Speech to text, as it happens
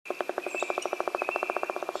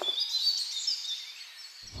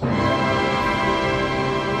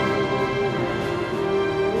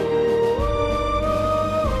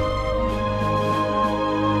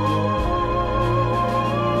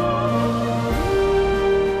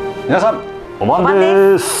皆さんお晩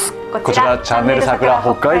です。こちらチャンネル桜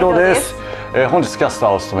北海道です。本日キャスタ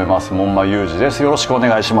ーを務めます門間ユウジです。よろしくお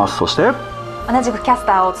願いします。そして同じくキャス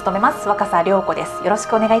ターを務めます若狭亮子です。よろし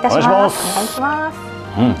くお願いいたします。お願いします。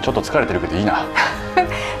ちょっと疲れてるけどいいな。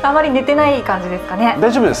あまり寝てない感じですかね。大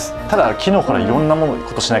丈夫です。ただ昨日ほらいろんなこ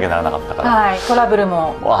としなきゃならなかったから、はい、トラブル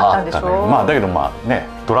もあったんでしょう。まあだけどまあね、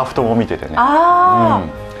ドラフトも見ててね。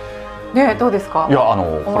ね、どうですか。いや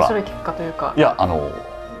面白い結果というか。いや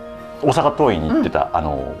大阪桐蔭に行ってた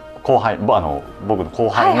後輩、僕の後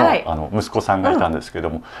輩の息子さんがいたんですけど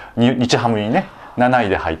も、日ハムにね7位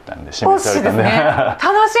で入ったんで指名されたんで、楽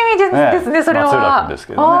しみですね。それは松浦君です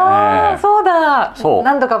けどね。そうだ。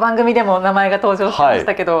何度か番組でも名前が登場しまし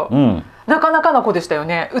たけど、なかなかの子でしたよ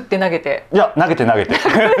ね。打って投げて。いや投げて投げて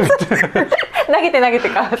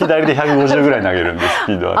か。左で150ぐらい投げるんでス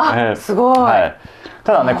ピードはね。すごい。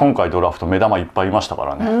ただね今回ドラフト目玉いっぱいいましたか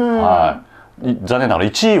らね。残念ながら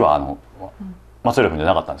1位は松浦君じゃ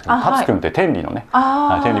なかったんですけど、達君って天理のね、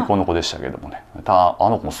天理高の子でしたけどもね、あ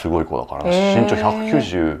の子もすごい子だから身長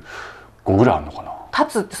195ぐらいあるのかな。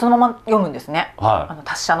達ってそのまま読むんですね。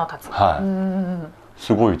達者の達。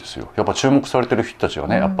すごいですよ。やっぱ注目されてる人たちは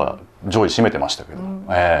ね、やっぱ上位占めてましたけど、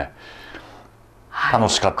楽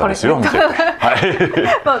しかったですよ見てて。楽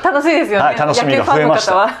しいですよね。楽しみが増えまし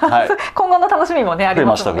た。今後の楽しみもねあり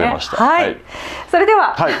ますので。増えました。それで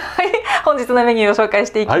は本日のメニューを紹介し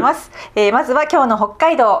ていきます。まずは今日の北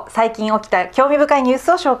海道、最近起きた興味深いニュー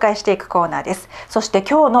スを紹介していくコーナーです。そして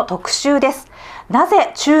今日の特集です。な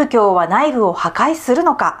ぜ中共は内部を破壊する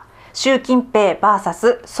のか。習近平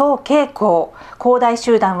VS 曹慶紅、恒大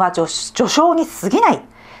集団は序章に過ぎない、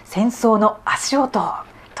戦争の足音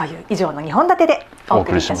という以上の2本立てでお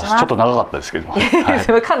送りいたします。ちょっと長かったですけども。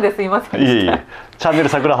噛んですいません。いえいえ。チャンネル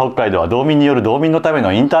桜北海道は道民による道民のため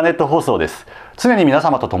のインターネット放送です。常に皆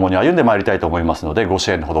様と共に歩んでまいりたいと思いますので、ご支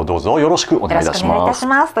援のほどどうぞよろしくお願いいたしま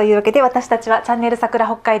す。というわけで私たちはチャンネル桜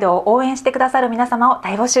北海道を応援してくださる皆様を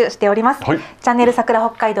大募集しております。チャンネル桜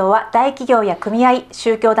北海道は大企業や組合、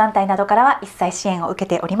宗教団体などからは一切支援を受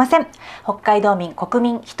けておりません。北海道民、国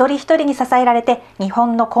民一人一人に支えられて日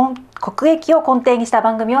本の国益を根底にした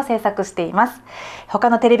番組を制作しています。他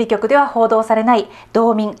のテレビ局では報道されない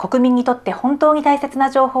道民、国民にとって本当に大切な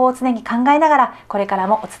情報を常に考えながらこれから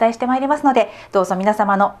もお伝えしてまいりますので、どうぞ皆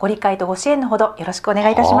様のご理解とご支援のほどよろしくお願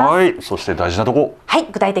いいたします。そして大事なとこ、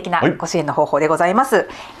具体的なご支援の方法でございます。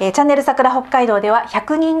チャンネル桜北海道では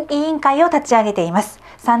100人委員会を立ち上げています。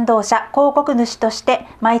賛同者、広告主として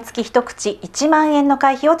毎月一口1万円の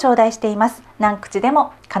会費を頂戴しています。何口で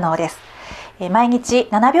も可能です。毎日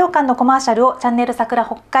7秒間のコマーシャルをチャンネル桜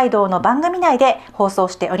北海道の番組内で放送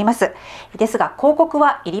しております。ですが広告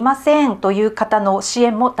はいりませんという方の支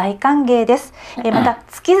援も大歓迎です。また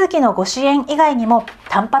月々のご支援以外にも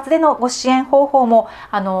単発でのご支援方法も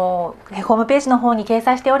ホームページの方に掲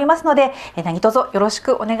載しておりますので、何卒よろし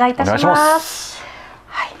くお願いいたします。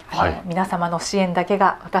皆様の支援だけ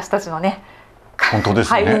が私たちのね、本当で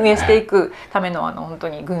すね、運営していくための本当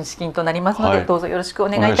に軍資金となりますので、どうぞよろしくお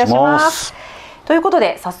願いいたします。ということ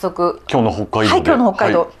で早速今日の北海道、今日の北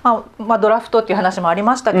海道、ドラフトっていう話もあり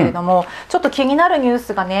ましたけれども、ちょっと気になるニュー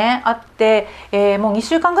スがねあって、もう2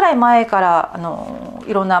週間ぐらい前から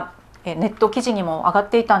いろんなネット記事にも上がっ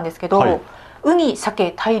ていたんですけど、ウニ、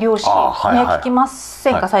鮭大量死、聞きま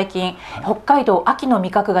せんか。最近北海道秋の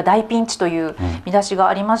味覚が大ピンチという見出しが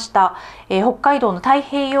ありました。北海道の太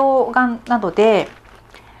平洋岸などで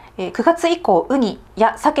9月以降ウニ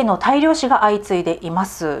や鮭の大量死が相次いでいま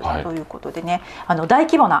す、ということでね、大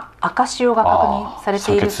規模な赤潮が確認され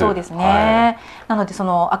ているそうですね。なのでそ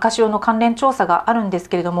の赤潮の関連調査があるんです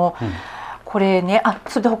けれども、これね、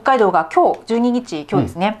それで北海道が今日12日今日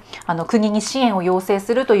ですね、国に支援を要請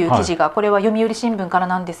するという記事が、これは読売新聞から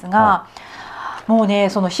なんですが、もうね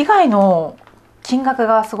その被害の金額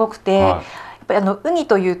がすごくて、やっぱりウニ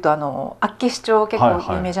というと厚岸町結構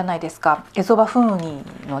有名じゃないですか。エゾバフンウニ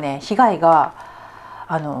のね被害が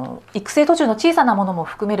育成途中の小さなものも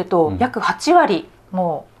含めると約8割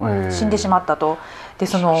もう死んでしまったと。で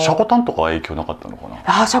そのシャコタンとかは影響なかったのかな。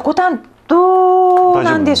シャコタンどう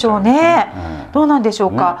なんでしょうね。どうなんでしょ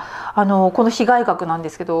うか。この被害額なんで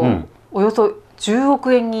すけど、およそ10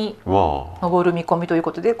億円に上る見込みという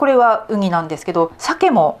ことで、これはウニなんですけど、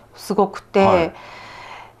鮭もすごくて、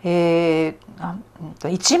およ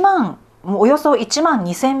そ1万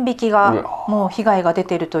2000匹がもう被害が出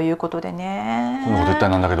ているということでね。もう絶対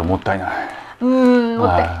なんだけどもったいない。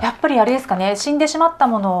やっぱりあれですかね、死んでしまった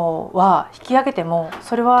ものは引き上げても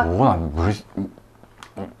それはどう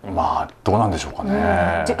なんでしょうか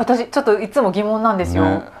ね。私ちょっといつも疑問なんです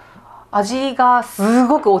よ。味がす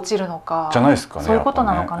ごく落ちるのかじゃないですかね。そういうこと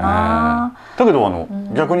なのかな。ただけど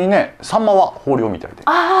逆にねサンマは豊漁みたいで。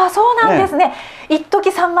ああそうなんですね。一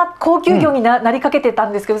時サンマ高級魚になりかけてた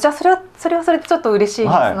んですけど、じゃあそれはそれでちょっと嬉しいニ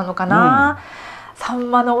ュースなのかな。サ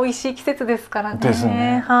ンマの美味しい季節ですからね。です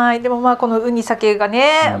ね。はい。でもまあこのウニ鮭が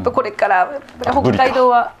ね、これから北海道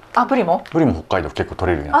はブリも北海道結構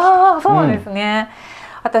取れるようになってきた。ああそうなんですね。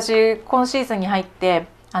私今シーズンに入って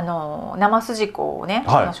生すじこをね、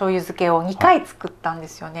醤油漬けを2回作ったんで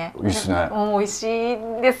すよね。いいですね。美味しい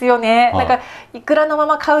んですよね。なんかいくらのま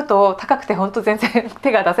ま買うと高くて本当全然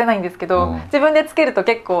手が出せないんですけど、自分でつけると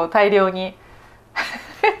結構大量に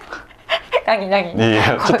何い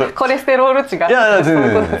やちょっとコレステロール値が。いや全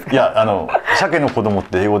然いや鮭の子供っ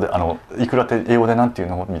て英語でいくらって英語でなんていう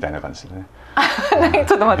のみたいな感じでね。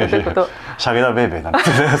ちょっと待ってということ。鮭だベイベーなんて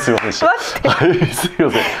すいません。すいません。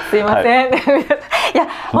すいません。いや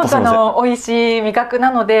本当美味しい味覚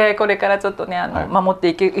なのでこれからちょっとね守って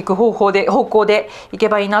いく方向でいけ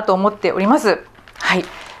ばいいなと思っております。はい。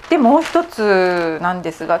でもう一つなん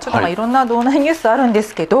ですが、ちょっといろんな道内ニュースあるんで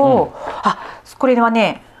すけど、これは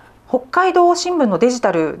ね北海道新聞のデジ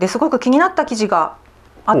タルですごく気になった記事が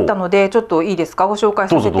あったので、ちょっといいですか、ご紹介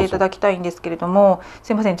させていただきたいんですけれども、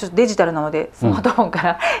すいません、ちょっとデジタルなのでスマートフォンか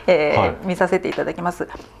ら見させていただきます。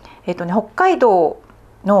北海道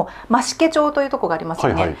の増毛町というところがあります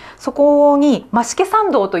よね。そこに増毛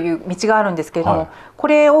山道という道があるんですけれども、こ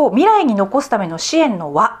れを未来に残すための支援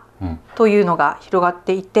の輪というのが広がっ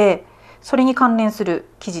ていて、それに関連する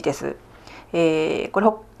記事です。これ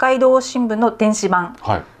北海道新聞の電子版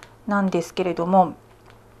なんですけれども、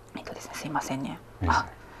ですね、すいませんね。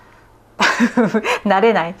慣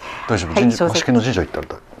れない。大丈夫。増毛の神社行ったら。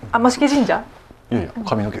増毛神社。いやいや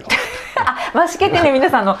髪の毛が。増毛ってね、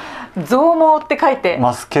皆さん増毛って書いて。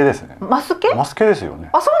増毛ですね。増毛？増毛ですよね。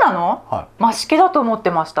あ、そうなの？増毛だと思っ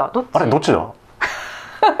てました。あれどっちだ？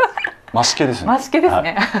増毛ですね。増毛です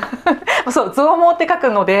ね。そう増毛って書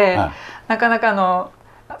くので、なかなか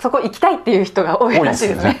そこ行きたいっていう人が多いらしい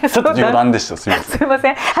ですね。ちょっと冗談でした。すみません。すみま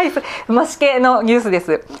せん。はい、増毛のニュースで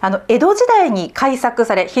す。江戸時代に開削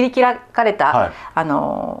され切り開かれた、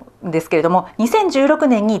ですけれども、2016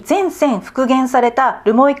年に全線復元された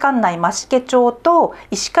留萌管内増毛町と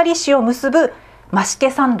石狩市を結ぶ増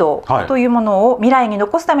毛山道というものを未来に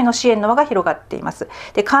残すための支援の輪が広がっています。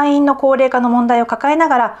で、会員の高齢化の問題を抱えな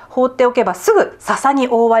がら放っておけばすぐ笹に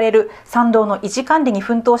覆われる山道の維持管理に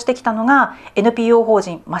奮闘してきたのが NPO 法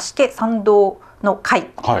人増毛山道の会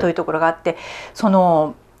というところがあって、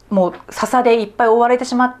もう笹でいっぱい覆われて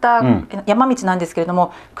しまった山道なんですけれど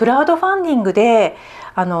も、クラウドファンディングで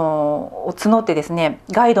募ってですね、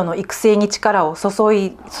ガイドの育成に力を注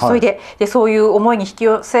いで、そういう思いに引き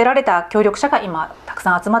寄せられた協力者が今たく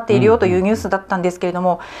さん集まっているよというニュースだったんですけれど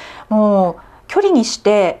も、もう距離にし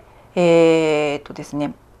てです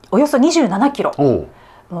ね、およそ27キロ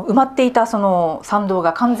埋まっていたその山道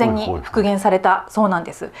が完全に復元されたそうなん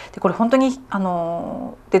です。でこれ本当に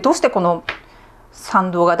でどうしてこの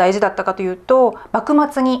山道が大事だったかというと、幕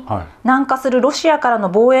末に南下するロシアからの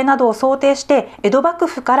防衛などを想定して江戸幕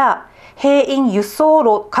府から兵員輸送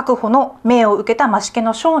路確保の命を受けた増毛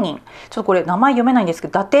の商人、ちょっとこれ名前読めないんですけ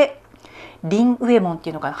ど、伊達林右衛門って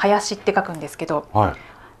いうのが林って書くんですけど、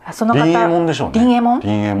その方林右衛門でしょうね。林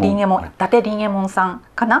右衛門、伊達林右衛門さん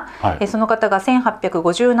かな。その方が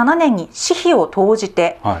1857年に私費を投じ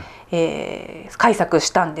て開削し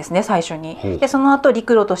たんですね、最初に。でその後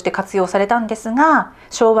陸路として活用されたんですが、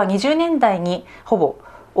昭和20年代にほぼ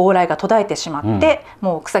往来が途絶えてしまって、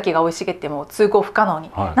もう草木が生い茂ってもう通行不可能に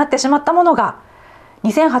なってしまったものが、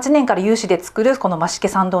2008年から有志で作るこの増毛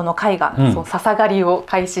山道の会が、その笹刈りを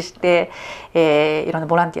開始して、いろんな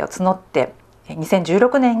ボランティアを募って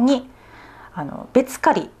2016年に別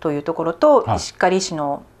刈というところと石狩市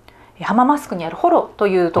の浜マスクにある幌と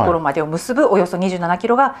いうところまでを結ぶおよそ27キ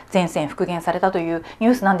ロが全線復元されたというニ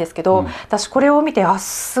ュースなんですけど、私これを見て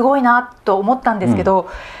すごいなと思ったんですけど、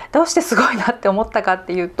どうしてすごいなって思ったかっ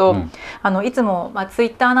ていうと、いつもツイ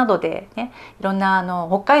ッターなどでね、いろんな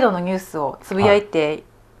北海道のニュースをつぶやいて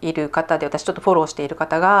いる方で、私ちょっとフォローしている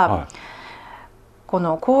方が、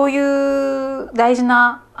こういう大事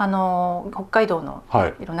な北海道の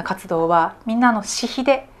いろんな活動はみんな私費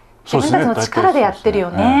で自分たちの力でやってる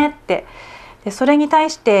よねって、でそれに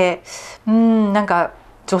対してなんか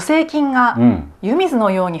助成金が湯水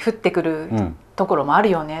のように降ってくるところもある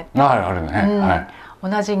よねって、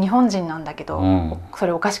同じ日本人なんだけど、そ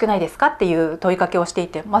れおかしくないですかっていう問いかけをしてい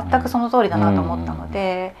て、全くその通りだなと思ったの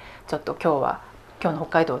で、ちょっと今日の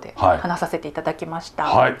北海道で話させていただきました。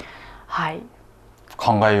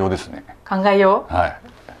考えようですね。考えよう。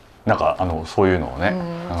なんかそういうのをね、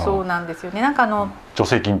そうなんですよね。なんか助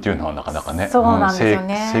成金っていうのはなかなかね、そうなんですよ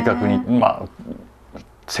ね。正確に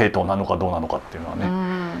正当なのかどうなのかっていうのは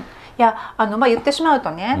ね。いや言ってしまうと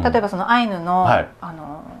ね、例えばそのアイヌの、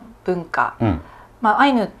文化、ア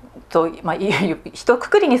イヌと、一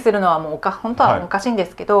括りにするのはもう本当はおかしいんで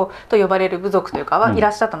すけど、と呼ばれる部族というかはいら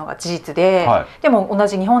っしゃったのが事実で、でも同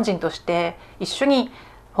じ日本人として一緒に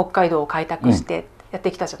北海道を開拓してやっ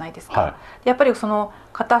てきたじゃないですか。やっぱりその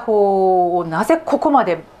片方をなぜここま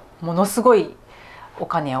でものすごい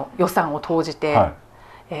予算を投じて、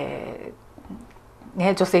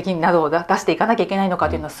助成金などを出していかなきゃいけないのか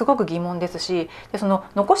というのはすごく疑問ですし、でその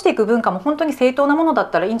残していく文化も本当に正当なものだっ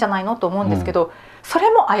たらいいんじゃないのと思うんですけど、それ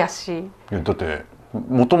も怪しい。だって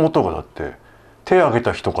もともとがだって手を挙げ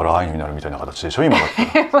た人からアイヌになるみたいな形でしょ今だ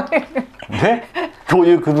ってでどう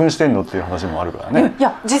いう区分してんのっていう話もあるからね。い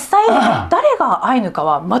や実際誰がアイヌか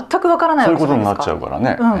は全くわからないわけじゃないですか。そういうことに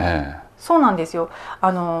なっちゃうからね。そうなんですよ。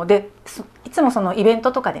でいつもそのイベン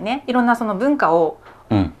トとかでね、いろんなその文化を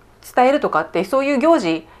伝えるとかってそういう行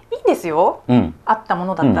事いいんですよ、あったも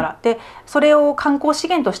のだったら。でそれを観光資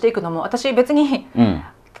源としていくのも私別に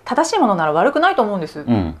正しいものなら悪くないと思うんです。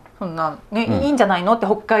そんなね、いいんじゃないのって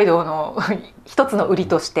北海道の一つの売り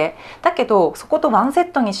として。だけどそことワンセ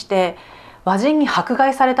ットにして和人に迫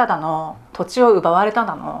害されただの、土地を奪われた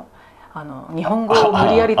だの、日本語を無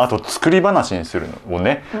理やりあと作り話にするのを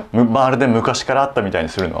ね、まるで昔からあったみたいに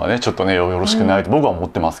するのはねちょっとねよろしくないと僕は思っ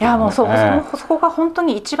てますけどね。いやもうそこが本当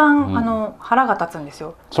に一番、腹が立つんです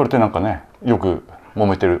よ。それってなんかねよく揉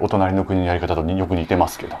めてるお隣の国のやり方とよく似てま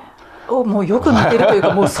すけど。もうよく似てるという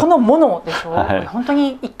かもうそのものでしょ、本当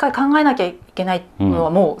に一回考えなきゃいけないのは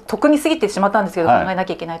もうとっくに過ぎてしまったんですけど、考えな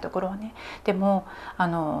きゃいけないところはね。でも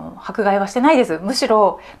迫害はしてないです。むし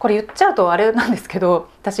ろこれ言っちゃうとあれなんですけど、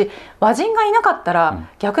私和人がいなかったら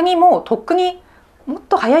逆にもうとっくにもっ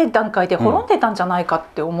と早い段階で滅んでたんじゃないかっ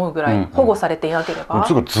て思うぐらい保護されていなければ。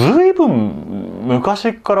ずいぶん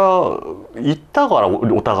昔から行ったから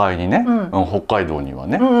お互いにね、北海道には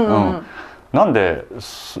ね。なんで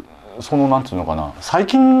そのなんていうのかな、最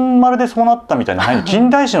近まるでそうなったみたいな、近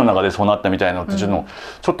代史の中でそうなったみたいなのってちょ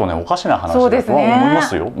っとねおかしな話だとは思いま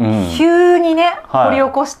すよ。急にね掘り起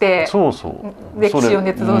こして歴史を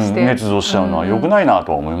捏造しちゃうのは良くないな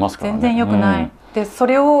とは思いますからね。全然良くない。でそ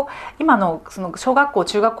れを今のその小学校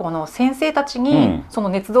中学校の先生たちにその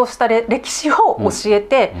捏造した歴史を教え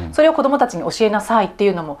て、それを子どもたちに教えなさいってい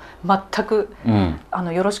うのも全く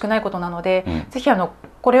よろしくないことなので、ぜひ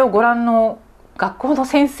これをご覧の学校の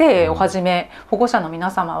先生をはじめ保護者の皆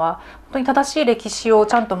様は本当に正しい歴史を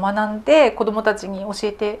ちゃんと学んで子どもたちに教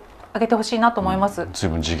えてあげてほしいなと思います。随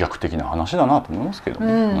分自虐的な話だなと思いますけど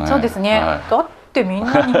ね。そうですね。だってみん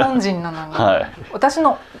な日本人なのに、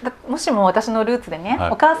もしも私のルーツでね、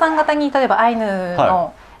お母さん方に例えばアイヌ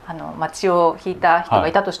の町を引いた人が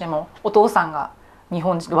いたとしても、お父さんが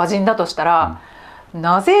和人だとしたら、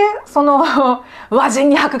なぜその和人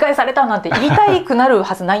に迫害されたなんて言いたくなる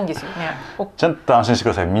はずないんですよね。ちゃんと安心してく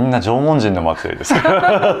ださい。みんな縄文人の末裔ですか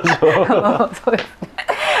ら。そうですね。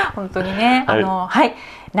本当にね、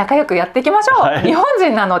仲良くやっていきましょう。日本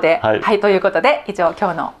人なので、ということで以上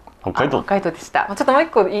今日の北海道でした。ちょっともう一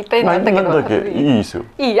個言いたいのあったけど、いいですよ。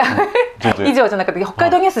いいや以上じゃなくて北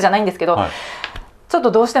海道ニュースじゃないんですけど。ちょっと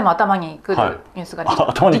どうしても頭にくるニュースが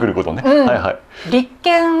頭にくることね。立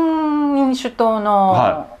憲民主党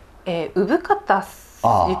の生方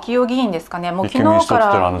幸夫議員ですかね。もう昨日か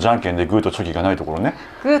らじゃんけんでグーとチョキがないところね。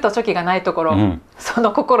グーとチョキがないところ、そ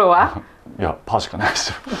の心は？いやパーしかないで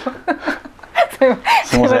すよ。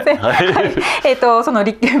すみません。その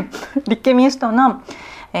立憲民主党の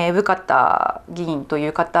生方議員とい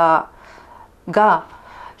う方が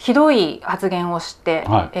ひどい発言をして、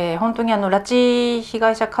本当に拉致被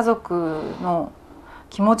害者家族の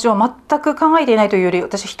気持ちを全く考えていないというより、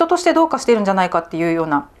私人としてどうかしているんじゃないかっていうよう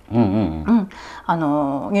なニュ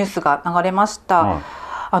ースが流れました。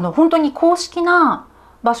本当に公式な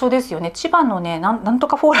場所ですよね。千葉のねなんと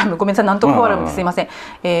かフォーラム、ごめんなさい、なんとかフォーラムですいません、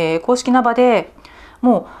公式な場で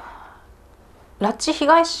もう拉致被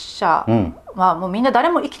害者はもうみんな誰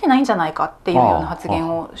も生きてないんじゃないかっていうような発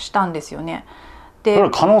言をしたんですよね。それ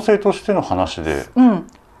は可能性としての話で、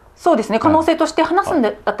そうですね、可能性として話すんだ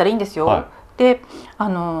ったらいいんですよ。で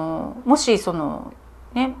もしその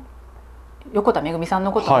ね横田めぐみさん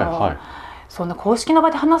のことも、そんな公式の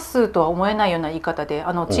場で話すとは思えないような言い方で、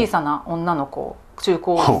小さな女の子、中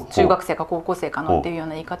学生か高校生かのっていうよう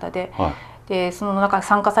な言い方で、でその中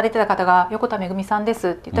参加されてた方が横田めぐみさんです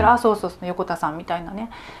って言ったら、そうそう横田さんみたいな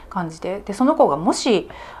ね感じで、その子がもし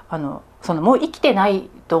そのもう生きてない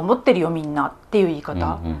と思ってるよみんなっていう言い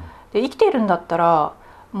方、で生きてるんだったら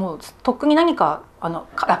もうとっくに何か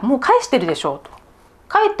もう返してるでしょうと、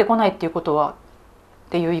帰ってこないっていうことは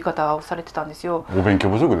っていう言い方をされてたんですよ。お勉強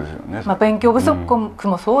不足ですよね。勉強不足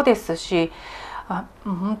もそうですし、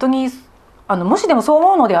本当にもしでもそう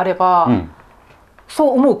思うのであれば、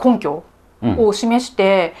そう思う根拠を示し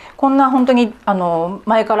て、こんな本当に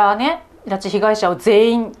前からね拉致被害者を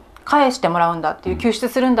全員返してもらうんだっていう、救出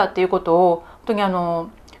するんだっていうことを本当に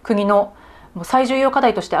国の最重要課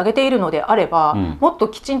題として挙げているのであれば、もっと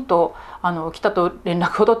きちんと北と連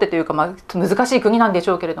絡を取ってというか、難しい国なんでし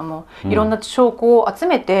ょうけれども、いろんな証拠を集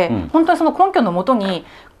めて、本当にその根拠のもとに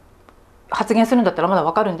発言するんだったらまだ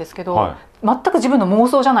わかるんですけど、全く自分の妄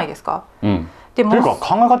想じゃないですか。でもというか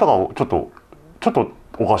考え方がちょっと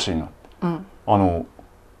おかしいな。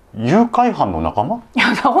誘拐犯の仲間？い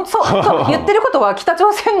や本当言ってることは北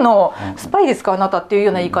朝鮮のスパイですかあなたっていう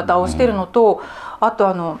ような言い方をしてるのと、あと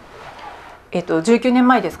19年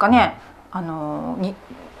前ですかね、拉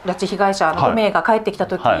致被害者の5名が帰ってきた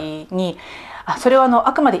時に、それは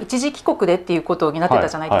あくまで一時帰国でっていうことになってた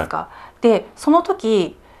じゃないですか。でその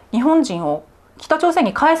時日本人を北朝鮮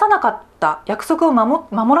に返さなかった、約束を守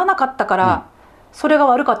らなかったから、それが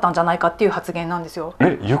悪かったんじゃないかっていう発言なんですよ。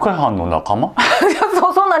誘拐犯の仲間？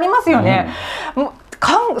そうなりますよね。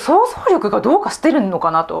想像力がどうかしてるの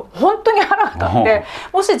かなと本当に腹が立って、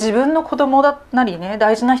もし自分の子供だなりね、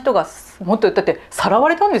大事な人がもっとだってさらわ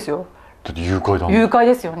れたんですよ。だって誘拐だもん。誘拐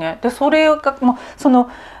ですよね。でそれがその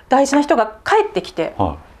大事な人が帰ってきて、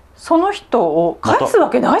その人を返すわ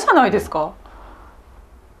けないじゃないですか。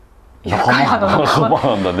誘拐犯の仲間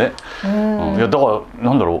なんだね。いやだから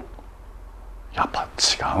なんだろう、やっぱ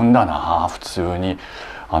違うんだな、普通に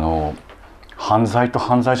犯罪と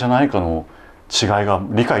犯罪じゃないかの違いが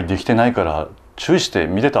理解できてないから注意して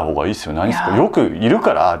見てた方がいいですよ。何ですか、よくいる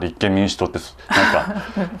から立憲民主党ってなんか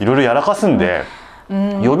いろいろやらかすんで、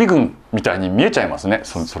予備軍みたいに見えちゃいますね。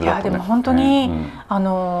それだとね。いやでも本当に、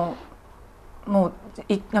もう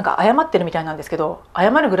なんか謝ってるみたいなんですけど、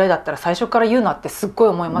謝るぐらいだったら最初から言うなってすっごい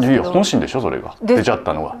思いますけど。いや本心でしょ、それが出ちゃっ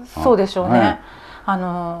たのが。そうでしょうね。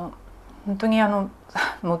本当に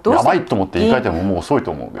もうどうやばいと思って言い換えてももう遅い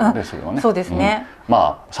と思うけどね、それはね。そうですね。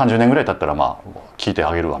30年ぐらい経ったら聞いて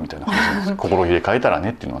あげるわみたいな感じです。心入れ替えたら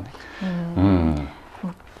ねっていうのはね。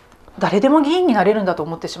誰でも議員になれるんだと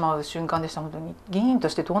思ってしまう瞬間でした。本当に議員と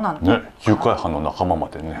してどうなんだ、誘拐犯の仲間ま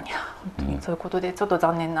でね。いや本当にそういうことでちょっと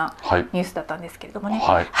残念なニュースだったんですけれどもね。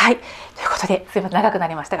ということですいません長くな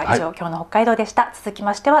りましたが、以上今日の北海道でした。続き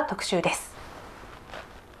ましては特集です。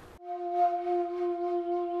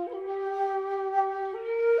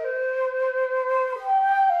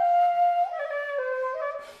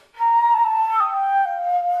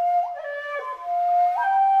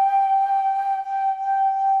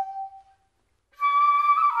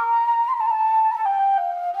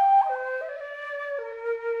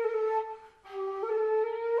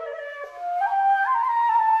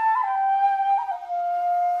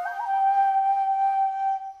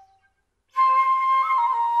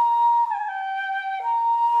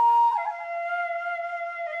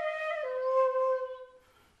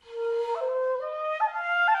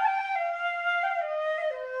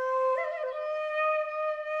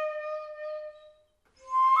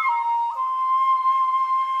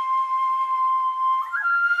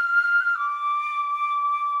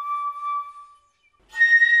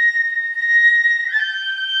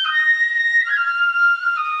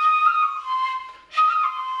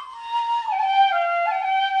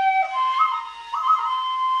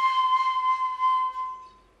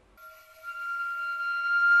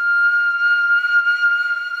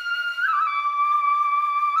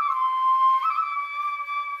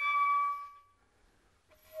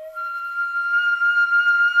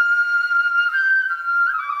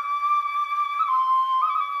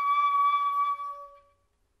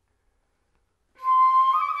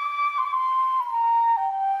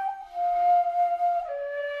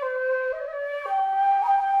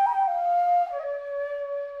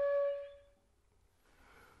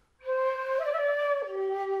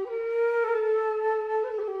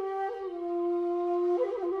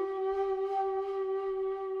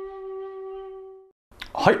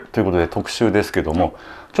はい、ということで特集ですけども、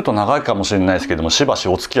ちょっと長いかもしれないですけども、しばし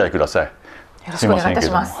お付き合いください。よろしくお願いいた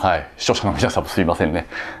します。視聴者の皆さんもすいませんね。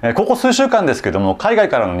ここ数週間ですけども、海外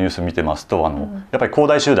からのニュース見てますと、やっぱり恒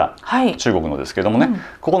大集団、中国のですけどもね、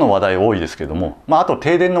ここの話題多いですけども、あと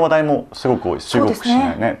停電の話題もすごく多いです。中国市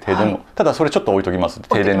内ね、停電の、ただそれちょっと置いときます。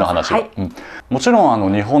停電の話は。もちろ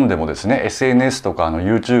ん日本でもですね、SNS とか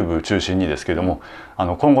YouTube 中心にですけども、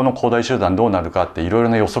今後の恒大集団どうなるかっていろいろ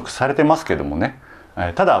な予測されてますけどもね。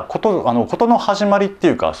ただ事の始まりって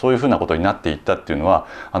いうか、そういうふうなことになっていったっていうのは、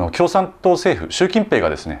共産党政府習近平が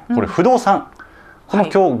ですね、これ不動産、こ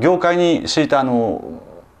の業界に敷いた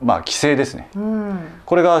規制ですね。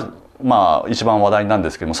これが一番話題なんで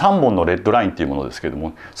すけども、3本のレッドラインっていうものですけれど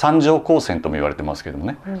も、三条光線とも言われてますけども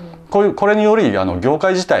ね、これにより業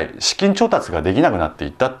界自体資金調達ができなくなってい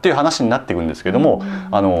ったっていう話になっていくんですけども、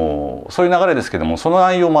そういう流れですけども、その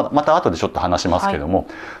内容また後でちょっと話しますけども、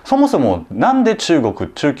そもそもなんで中共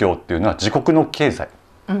っていうのは自国の経済、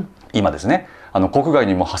今ですね国外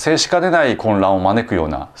にも派生しかねない混乱を招くよう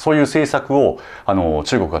なそういう政策を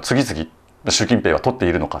中国が次々習近平は取って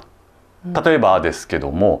いるのか。例えばですけ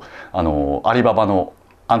どもアリババの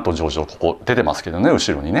安都上場、ここ出てますけどね、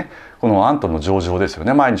後ろにね、この安都の上場ですよ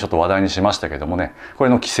ね。前にちょっと話題にしましたけどもね、こ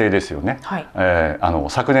れの規制ですよね。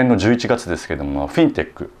昨年の11月ですけども、フィンテ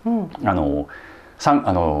ック、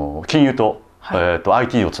金融と、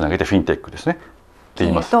IT をつなげてフィンテックですねって言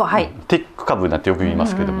います。テック株なんてよく言いま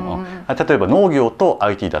すけども、例えば農業と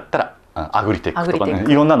IT だったらアグリテックとかね、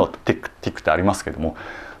いろんなのテックってありますけども、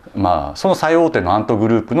その最大手のアントグ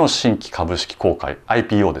ループの新規株式公開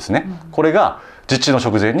IPO ですね、これが実地の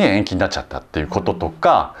直前に延期になっちゃったっていうことと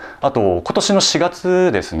か、あと今年の4月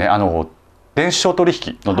ですね、電子商取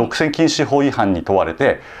引の独占禁止法違反に問われ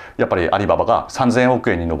て、やっぱりアリババが3000億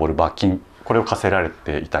円に上る罰金、これを課せられ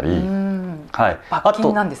ていたり、罰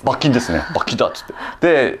金なんですね。罰金ですね。罰金だっつって。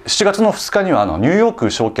で、7月の2日にはニューヨーク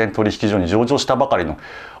証券取引所に上場したばかりの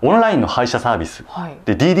オンラインの配車サービス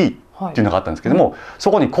で DDっていうのがあったんですけども、そ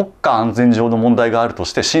こに国家安全上の問題があると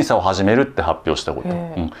して審査を始めるって発表したこと、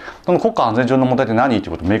その国家安全上の問題って何とい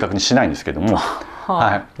うことを明確にしないんですけども、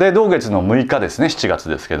で同月の6日ですね、7月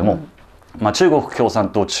ですけども、中国共産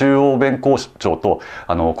党中央弁公庁と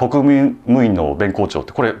国務院の弁公庁っ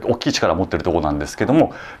て、これ大きい力を持ってるところなんですけど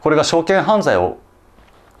も、これが証券犯罪を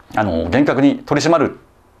厳格に取り締まる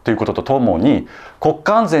ということとともに、国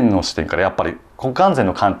家安全の視点から、やっぱり国家安全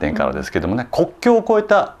の観点からですけどもね、国境を越え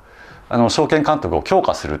た証券監督を強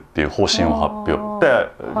化するっていう方針を発表で、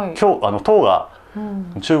党が、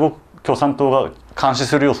中国共産党が監視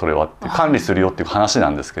するよ、それはって管理するよっていう話な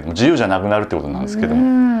んですけども、自由じゃなくなるってことなんですけど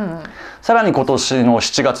も、さらに今年の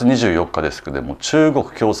7月24日ですけども、中国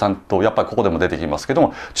共産党、やっぱりここでも出てきますけど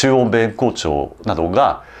も、中央弁公庁など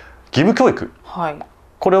が義務教育、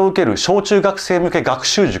これを受ける小中学生向け学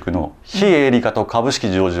習塾の非営利化と株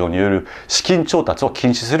式上場による資金調達を禁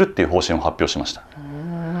止するっていう方針を発表しました。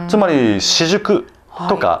つまり私塾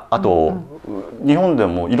とか、あと日本で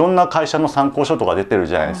もいろんな会社の参考書とか出てる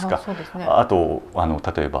じゃないですか。あと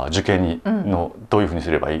例えば受験のどういうふうに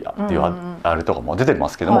すればいいっていうあれとかも出てま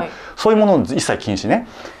すけども、そういうものを一切禁止ね。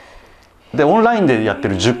でオンラインでやって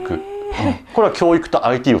る塾、これは教育と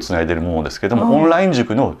IT をつないでるものですけども、オンライン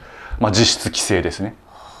塾の実質規制ですね。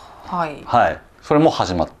それも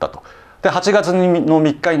始まったと。で8月の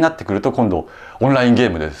3日になってくると、今度オンラインゲ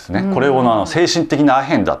ームでですね、これを精神的なア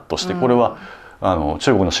ヘンだとして、これは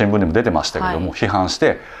中国の新聞でも出てましたけども、批判し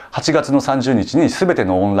て8月の30日に全て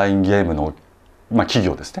のオンラインゲームの企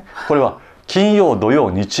業ですね、これは金曜土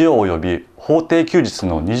曜日曜および法定休日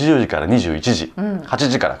の20時から21時、8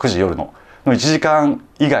時から9時夜の1時間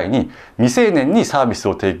以外に未成年にサービス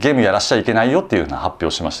をゲームやらしちゃいけないよっていうような発表を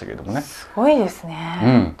しましたけどもね。すごいです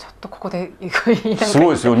ね。ちょっとここですご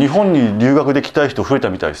いですよ。日本に留学できたい人増えた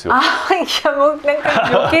みたいですよ。いやもうなんか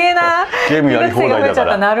余計なゲームやり放題だか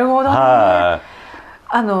ら。なるほど。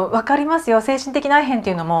分かりますよ。精神的な変って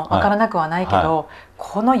いうのも分からなくはないけど、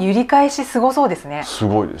この揺り返しすごそうですね。す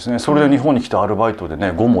ごいですね。それで日本に来たアルバイトで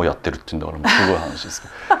ね、ゴムをやってるっていうんだから、もうすごい話です。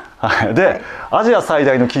でアジア最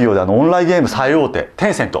大の企業でオンラインゲーム最大手テ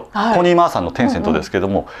ンセント、コニー・マーさんのテンセントですけど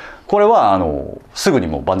も、これはすぐに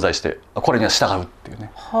もう万歳して、これには従うっていう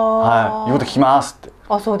ね、言うこと聞きますって。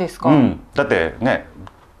そうですか。だってね、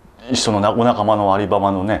一緒のお仲間のアリバ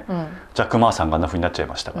バのね、ジャック・マーさんがあんな風になっちゃい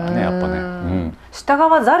ましたからね、やっぱね。従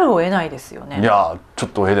わざるを得ないですよね。いやちょっ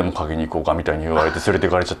と絵でも描きに行こうかみたいに言われて連れて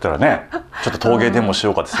行かれちゃったらね、ちょっと陶芸でもし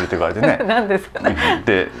ようかって連れて行かれてね。何ですかね。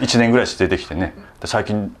で1年ぐらいして出てきてね、最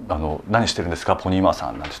近何してるんですかポニーマー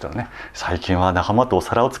さんなんて言ったらね、最近は仲間とお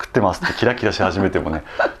皿を作ってますってキラキラし始めてもね、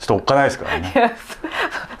ちょっとおっかないですからね。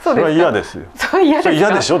それは嫌ですよ。それ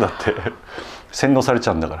嫌でしょ、だって洗脳されち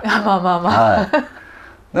ゃうんだから。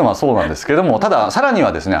でそうなんですけども、たださらに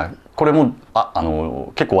はですね、これも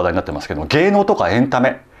結構話題になってますけども、芸能とかエンタ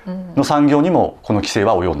メの産業にもこの規制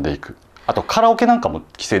は及んでいく。あとカラオケなんかも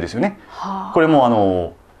規制ですよね。これ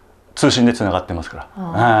も通信でつながってますか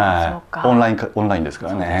ら、オンラインですか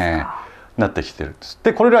らね、なってきてるんです。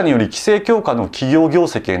でこれらにより規制強化の企業業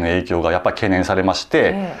績への影響がやっぱり懸念されまし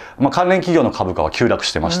て、関連企業の株価は急落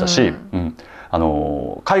してましたし、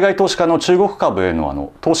海外投資家の中国株へ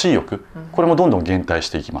の投資意欲、これもどんどん減退し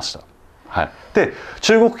ていきました。はい、で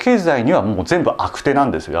中国経済にはもう全部悪手な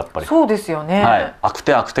んですよやっぱり。そうですよね、はい、悪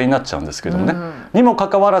手になっちゃうんですけどもね、にもか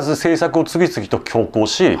かわらず政策を次々と強行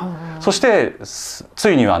し、そしてつ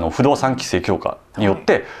いには不動産規制強化によっ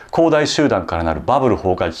て恒大集団からなるバブル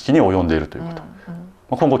崩壊危機に及んでいるということ。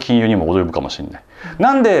今後金融にも及ぶかもしれない。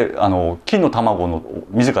なんで金の卵の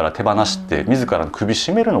自ら手放して自らの首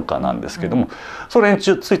絞めるのかなんですけども、それにつ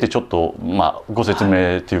いてちょっとご説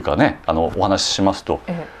明というかね、お話ししますと、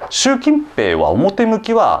習近平は表向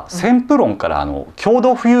きは先富論から共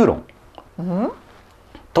同富裕論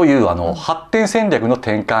という発展戦略の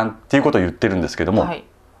転換っていうことを言ってるんですけども、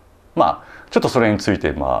ちょっとそれについ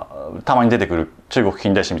てたまに出てくる中国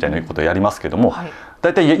近代史みたいなことをやりますけども、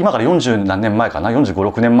大体今から40何年前かな、45、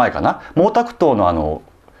6年前かな、毛沢東の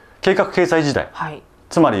計画経済時代、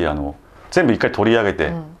つまり全部一回取り上げ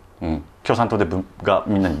て、共産党でが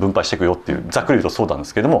みんなに分配していくよっていう、ざっくり言うとそうなんで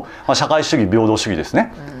すけども、社会主義平等主義です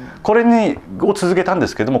ね、これを続けたんで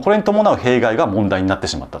すけども、これに伴う弊害が問題になって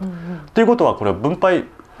しまったと。ということはこれは分配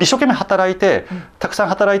一生懸命働いてたくさん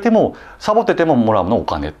働いてもサボっててももらうのお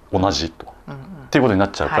金同じと。っていうことにな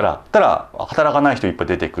っちゃうから、ただ働かない人いっぱい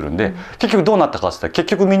出てくるんで、結局どうなったかって言ったら結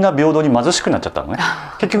局みんな平等に貧しくなっちゃったのね。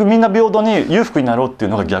結局みんな平等に裕福になろうってい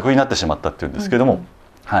うのが逆になってしまったっていうんですけども、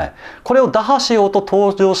これを打破しようと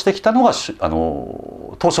登場してきたのが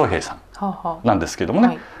鄧小平さんなんですけども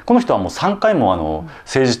ね、この人はもう3回も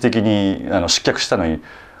政治的に失脚したのに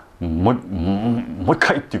もう一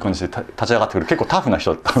回っていう感じで立ち上がってくる結構タフな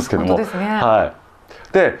人だったんですけども。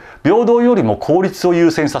で平等よりも効率を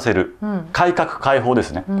優先させる、改革開放で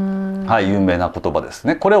すね、有名な言葉です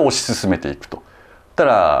ね。これを推し進めていくと。た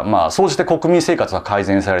だ総じて国民生活は改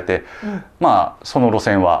善されて、その路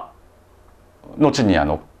線は後に江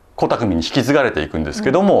沢民に引き継がれていくんです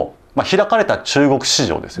けども、開かれた中国市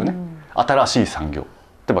場ですよね、新しい産業、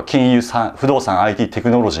例えば金融不動産 IT テク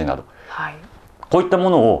ノロジーなど、こういったも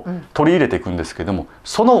のを取り入れていくんですけども、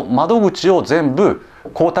その窓口を全部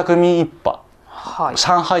江沢民一派、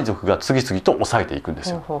上海族が次々と抑えていくんです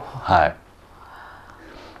よ。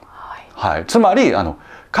つまり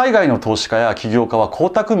海外の投資家や起業家は江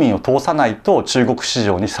沢民を通さないと中国市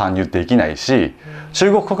場に参入できないし、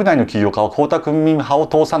中国国内の起業家は江沢民派を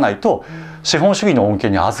通さないと資本主義の恩恵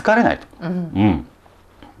に預かれないと。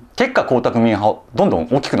結果江沢民派はどんどん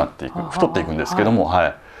大きくなっていく、太っていくんですけども、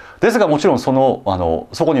ですがもちろんそ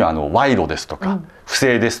こには賄賂ですとか不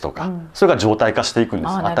正ですとか、それが常態化していくんで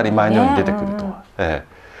す。当たり前のように出てくると。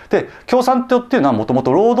で共産党っていうのはもとも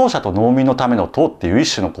と労働者と農民のための党っていう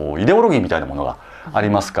一種のイデオロギーみたいなものがあ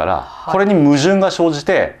りますから、これに矛盾が生じ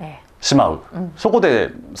てしまう、そこ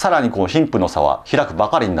でさらに貧富の差は開くば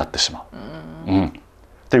かりになってしまう、っ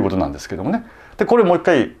ていうことなんですけどもね。でこれもう一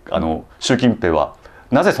回習近平は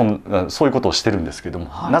なぜそういうことをしてるんですけども、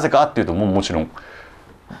なぜかっていうともちろん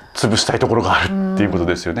潰したいところがあるっていうこと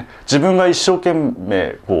ですよね。自分が一生懸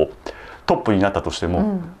命トップになったとして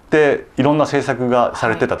も、でいろんな政策がさ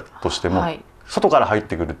れてたとしても、外から入っ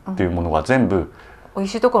てくるっていうものが全部美味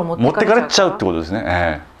しいところ持ってかれちゃうってことです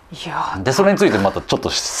ね。でそれについてまたちょっと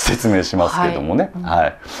説明しますけどもね。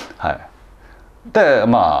で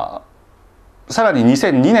さらに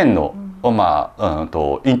2002年の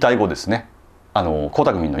引退後ですね、江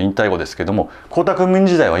沢民の引退後ですけども、江沢民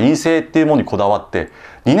時代は院政っていうものにこだわって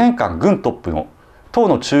2年間軍トップの党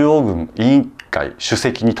の中央軍委員会主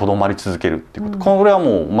席にとどまり続けるっていうこと、これは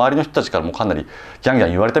もう周りの人たちからもかなりギャンギャ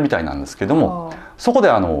ン言われたみたいなんですけども、そこで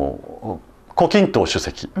胡錦涛主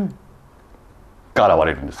席が現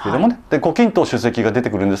れるんですけどもね、で胡錦涛主席が出て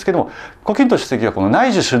くるんですけども、胡錦涛主席はこの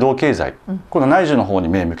内需主導経済、この内需の方に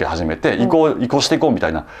目を向け始めて移行していこうみた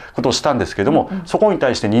いなことをしたんですけども、そこに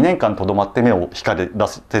対して2年間とどまって目を光ら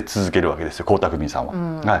せて続けるわけですよ、江沢民さん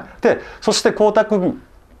は。でそして胡錦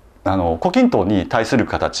涛に対する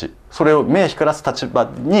形、それを目を光らす立場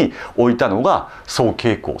に置いたのが曹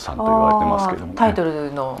慶紅さんと言われてますけども、タイト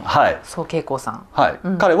ルの曹慶紅さ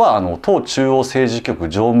ん、彼は党中央政治局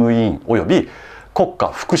常務委員および国家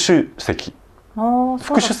副主席、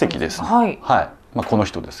副主席ですね。この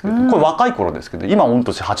人ですけど、これ若い頃ですけど、今御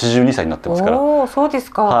年82歳になってますから。そうで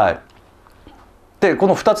すか。でこ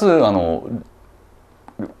の2つ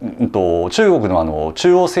中国の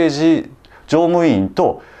中央政治常務委員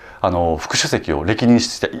と副主席を歴任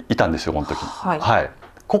していたんですよ、この時。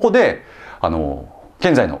ここで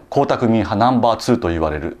現在の江沢民派ナンバー2と言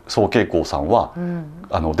われる曹慶紅さんは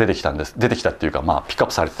出てきたっていうかピックアッ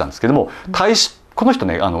プされてたんですけども、この人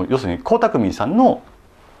ね要するに江沢民さんの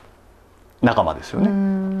仲間ですよ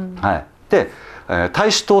ね。で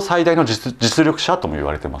大衆党最大の実力者とも言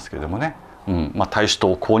われてますけれどもね、大使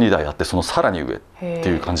党高2代あってそのさらに上って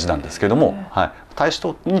いう感じなんですけども、大使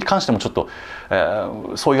党に関してもちょっと、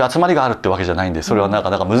そういう集まりがあるってわけじゃないんでそれはなか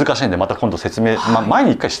なか難しいんでまた今度説明、前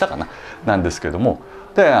に1回したかななんですけども、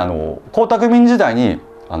で江沢民時代に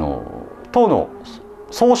党の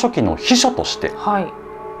総書記の秘書として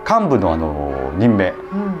幹部の任命、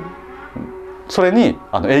それに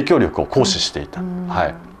影響力を行使していた。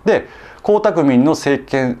で江沢民の政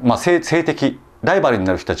権、政敵ライバルに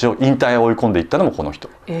なる人たちを引退へ追い込んでいったのもこの人。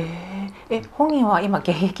本人は今現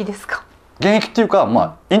役ですか？現役っていうか、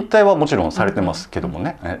引退はもちろんされてますけども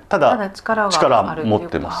ね、ただ力持っ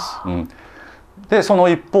てます。でその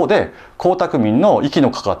一方で江沢民の息の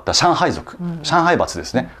かかった上海族、上海閥で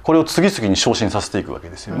すね、これを次々に昇進させていくわけ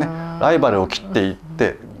ですよね。ライバルを切っていっ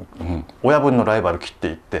て、親分のライバル切って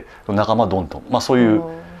いって仲間どんどん、そういう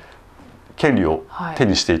権利を手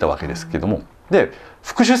にしていたわけですけども、で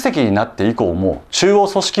副主席になって以降も中央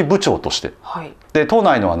組織部長として、で党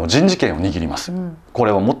内の人事権を握ります。こ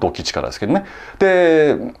れはもっと大きい力ですけどね。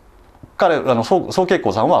で彼宋慶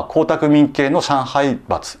紅さんは江沢民系の上海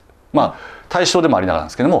閥、大使党でもありながらなん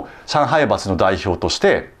ですけども上海閥の代表とし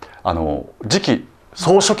て次期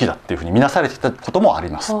総書記だっていうふうに見なされていたこともあり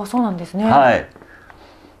ます。そうなんですね。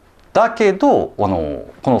だけどこ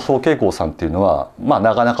の宋慶紅さんっていうのは、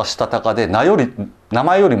なかなかしたたかで名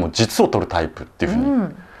前よりも実を取るタイプっていうふうに、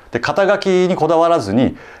で肩書きにこだわらず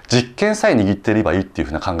に実権さえ握っていればいいっていう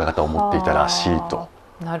ふうな考え方を持っていたらしいと。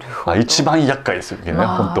なるほど。一番厄介ですよね、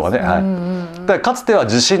本当はね。でかつては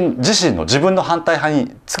自分の反対派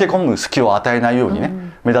につけ込む隙を与えないようにね、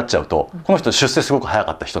目立っちゃうと、この人出世すごく早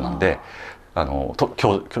かった人なんで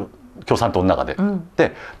共産党の中で、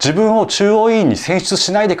で自分を中央委員に選出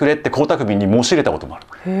しないでくれって江沢民に申し入れたこともある。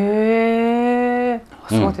へえ、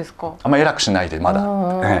そうですか。あんまり偉くしないでまだ。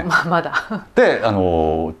まだ。で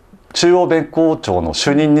中央弁公庁の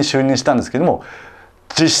主任に就任したんですけども、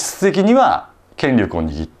実質的には権力を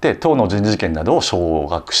握って党の人事権などを掌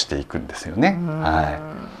握していくんですよね。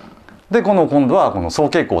で今度はこの宋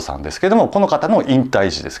慶紅さんですけども、この方の引退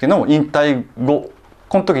時ですけども、引退後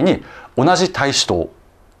この時に同じ大使党、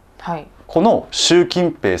この習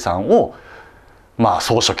近平さんを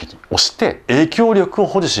総書記に推して影響力を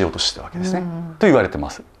保持しようとしてたわけですね、と言われてま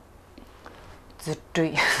す。ずる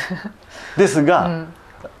いですが、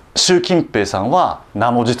習近平さんは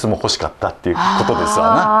名も実も欲しかったっていうことです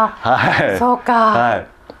わな。そうか。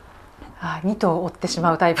二頭を追ってし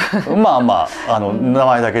まうタイプ。名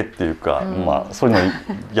前だけっていうか、そういうの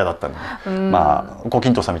嫌だったんで、胡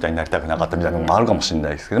錦涛さんみたいになりたくなかったみたいなのもあるかもしれな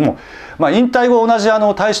いですけども、引退後同じ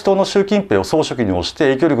大使党の習近平を総書記に推して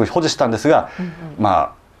影響力を保持したんですが、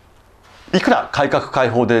いくら改革開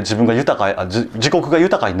放で自国が豊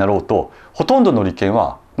かになろうと、ほとんどの利権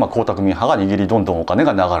は江沢民派が握り、どんどんお金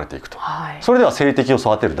が流れていくと、それでは政敵を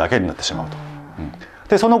育てるだけになってしまうと。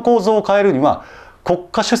でその構造を変えるには国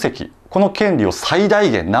家主席、この権利を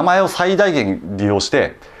名前を最大限利用し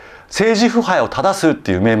て政治腐敗を正すっ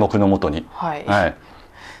ていう名目のもとに、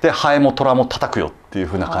でハエも虎も叩くよっていう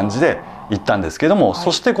ふうな感じで言ったんですけども、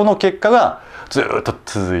そしてこの結果がずっと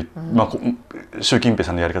続いて、習近平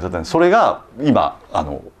さんのやり方だったんで、それが今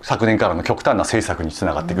昨年からの極端な政策につ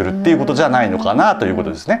ながってくるっていうことじゃないのかなということ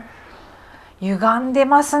ですね。歪んで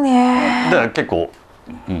ますね。だから結構、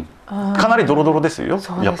かなりドロドロですよ、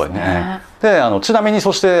やっぱりね。でちなみに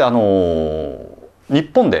そして日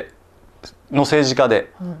本の政治家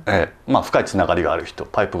で、深いつながりがある人、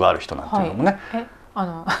パイプがある人なんていうのもね、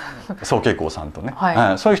宋慶紅さんとね、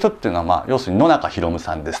そういう人っていうのは、要するに野中宏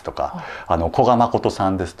さんですとか、古賀誠さ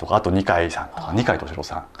んですとか、あと二階さんとか二階俊郎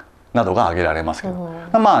さんなどが挙げられますけど、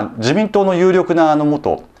自民党の有力な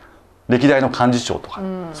元歴代の幹事長とか、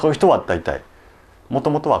そういう人は大体もと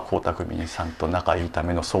もとは江沢民さんと仲いいた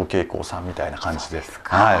めの宋慶紅さんみたいな感じで、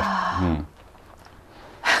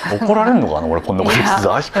怒られるのかな、俺こんなこと言って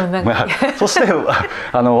た。そして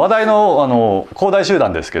話題の恒大集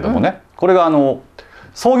団ですけどもね、これが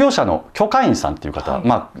創業者の許家印さんっていう方、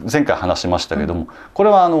前回話しましたけども、これ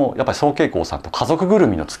はやっぱり宋慶紅さんと家族ぐる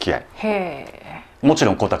みの付き合い、もち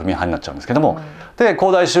ろん江沢民派になっちゃうんですけども、で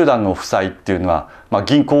恒大集団の負債っていうのは、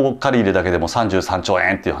銀行借り入れだけでも33兆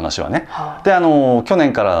円っていう話はね、で今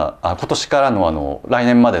年からの来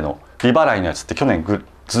年までの利払いのやつって去年グッ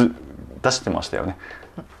ズ出してましたよね。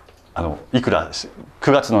いくら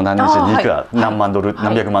9月の何日にいくら何万ドル、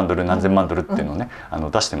何百万ドル、何千万ドルっていうのをね、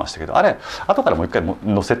出してましたけど、あれ後からもう一回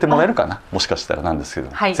載せてもらえるかな、もしかしたらなんですけど、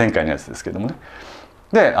前回のやつですけどもね。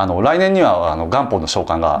で来年には元本の償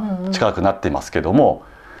還が近くなっていますけども、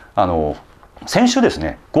先週です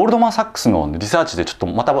ね、ゴールドマン・サックスのリサーチでちょっと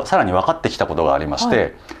またさらに分かってきたことがありまし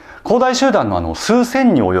て、恒大集団の数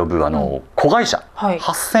千に及ぶ子会社、はい、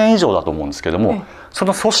8000以上だと思うんですけども、そ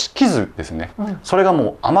の組織図ですね、それがも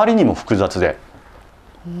うあまりにも複雑で、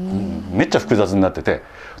めっちゃ複雑になってて、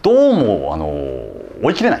どうも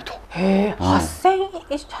追い切れないと。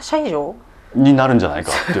8000社以上になるんじゃない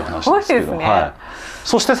かっていう話ですけど、ね、はい、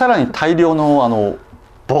そしてさらに大量の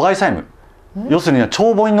母外債務、要するには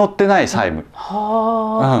帳簿に載ってない債務、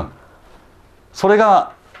それ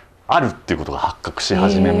があるっていうことが発覚し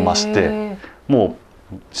始めまして、もう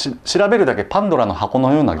調べるだけパンドラの箱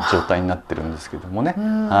のような状態になってるんですけどもね、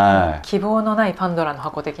はい、希望のないパンドラの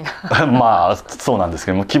箱的なまあそうなんです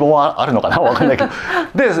けども、希望はあるのかな、分かんないけど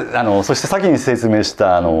でそして先に説明し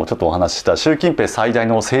たちょっとお話しした習近平最大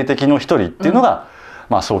の政敵の一人っていうのが、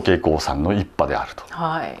宋慶紅さんの一派であると。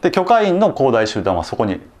はい、で許家印の恒大集団はそこ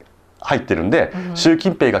に入ってるんで、習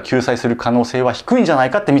近平が救済する可能性は低いんじゃな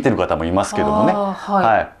いかって見てる方もいますけどもね、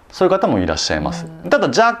はい、そういう方もいらっしゃいます。ただ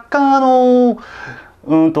若干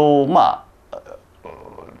まあ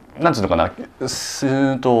なんていうのかな、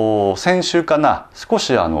先週かな、少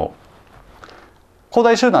し恒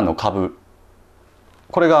大集団の株、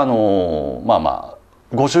これが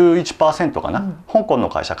51% かな、香港の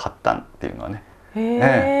会社買ったっていうのはね、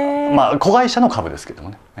子会社の株ですけども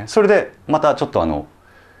ね、それでまたちょっと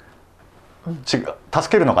助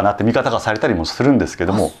けるのかなって見方がされたりもするんですけ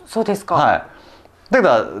ども。そうですか。はい、だけ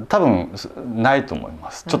ど多分ないと思いま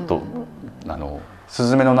す。ちょっとス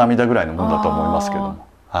ズメの涙ぐらいのものだと思いますけども、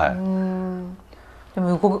はい。で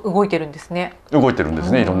も動いてるんですね。動いてるんで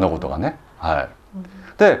すね、いろんなことがね。はい。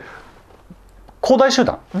で、恒大集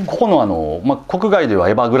団、ここの国外では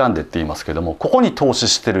エバーグランデって言いますけども、ここに投資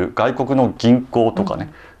してる外国の銀行とか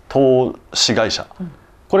ね、投資会社、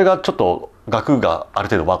これがちょっと額がある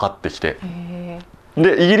程度分かってきて、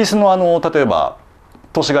でイギリスの例えば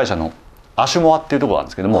投資会社のアシュモアっていうところなん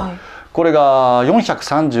ですけども、これが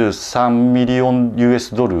433ミリオン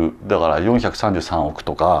US ドルだから433億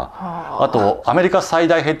とか、あとアメリカ最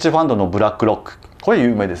大ヘッジファンドのブラックロック、これ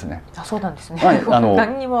有名ですね。あ、そうなんですね。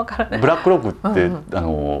何にもわからない。ブラックロックって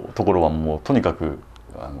ところはもうとにかく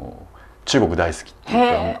中国大好きって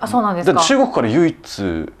いうか、そうなんですか。中国から唯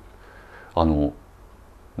一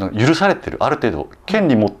許されてる、ある程度権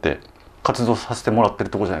利持って活動させてもらってる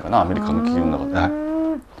ところじゃないかな、アメリカの企業の中で。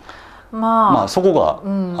まあそこが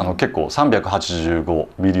結構385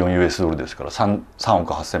ミリオン US ドルですから 3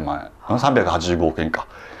億8000万円、385億円か、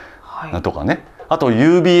とかね。あと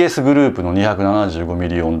UBS グループの275ミ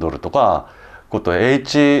リオンドルとか、こと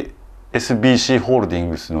HSBC ホールディン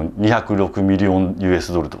グスの206ミリオン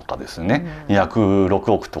US ドルとかですね、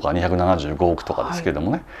206億とか275億とかですけど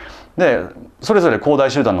もね、でそれぞれ恒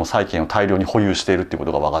大集団の債権を大量に保有しているっていうこ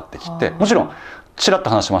とが分かってきて、もちろんちらっと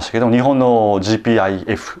話しましたけど、日本の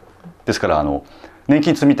GPIFですから年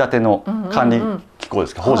金積み立ての管理機構で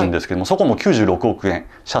すけど、法人ですけども、そこも96億円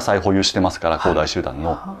社債保有してますから、恒大集団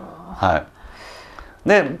の。はい、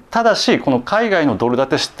でただしこの海外のドル建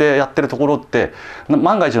てしてやってるところって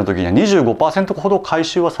万が一の時には 25% ほど回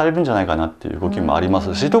収はされるんじゃないかなっていう動きもありま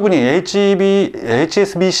すし、特に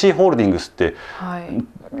HSBC ホールディングスって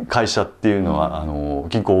会社っていうのは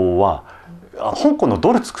銀行は香港の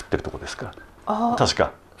ドル作ってるところですから、確か。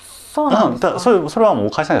それはも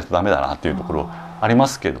う返さないとダメだなっていうところありま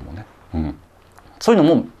すけどもね、そういう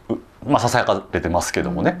のもささやかれてますけど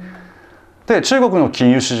もね。で中国の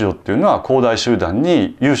金融市場っていうのは恒大集団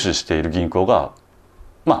に融資している銀行が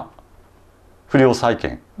不良債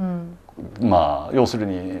権、要する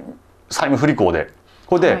に債務不履行で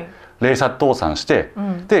これで零殺倒産して、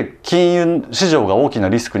で金融市場が大きな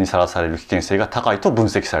リスクにさらされる危険性が高いと分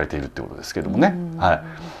析されているってことですけどもね。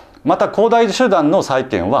また恒大集団の債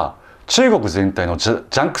権は中国全体のジ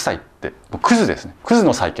ャンク債ってクズですね、クズ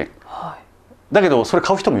の債権、だけどそれ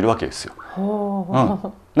買う人もいるわけですよ。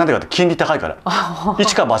なんでかって金利高いから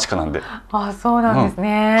一か八かなんで。そうなんです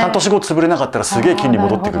ね。半年後潰れなかったらすげえ金利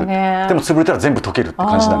戻ってくる、でも潰れたら全部溶けるって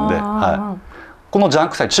感じなんで、このジャン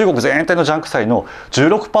ク債、中国全体のジャンク債の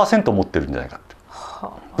 16% 持ってるんじゃないかって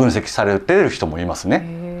分析されている人もいます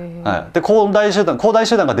ね。で恒大集団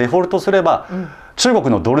がデフォルトすれば、中国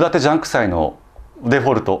のドル建てジャンク債のデフ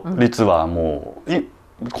ォルト率はもう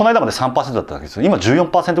この間まで 3% だったわけですよ。今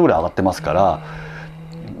 14% ぐらい上がってますから、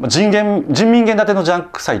人民元建てのジャン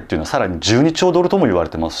ク債っていうのはさらに12兆ドルとも言われ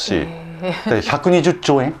てますし、で120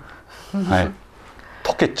兆円、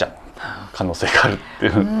溶けちゃう可能性があるってい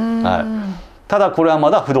う。ただこれは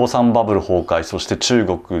まだ不動産バブル崩壊、そして中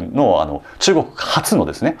国初の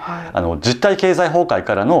ですね、実体経済崩壊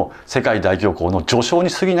からの世界大恐慌の序章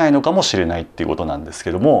に過ぎないのかもしれないっていうことなんです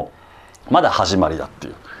けども、まだ始まりだって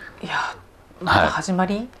いう。まだ始ま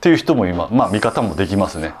り、っていう人も今見方もできま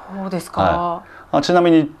すね。そうですか。ちな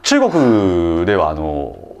みに中国では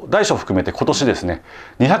大小含めて今年ですね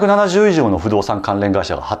270以上の不動産関連会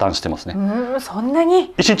社が破綻してますね。そんな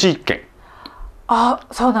に1日1件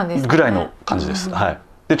そうなんですね、ぐらいの感じです。はい、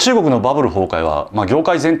で中国のバブル崩壊は、業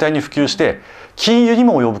界全体に普及して金融に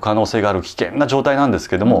も及ぶ可能性がある危険な状態なんです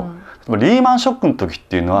けども、リーマンショックの時っ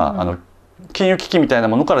ていうのは、金融危機みたいな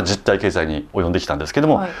ものから実体経済に及んできたんですけど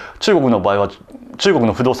も、中国の場合は中国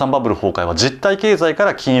の不動産バブル崩壊は実体経済か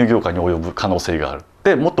ら金融業界に及ぶ可能性がある。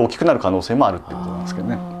でもっと大きくなる可能性もあるっていうことなんですけど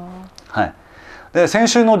ね。はい、で先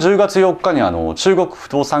週の10月4日に中国不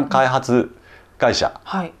動産開発会社、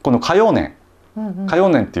この華陽年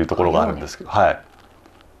っていうところがあるんですけど、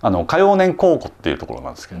華陽年公庫っていうところ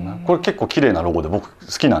なんですけどね、これ結構綺麗なロゴで僕好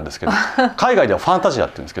きなんですけど海外ではファンタジアっ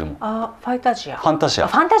て言うんですけどもファンタジア、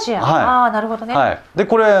なるほどね。で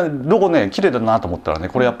これロゴね綺麗だなと思ったらね、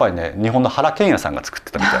これやっぱりね日本の原健也さんが作っ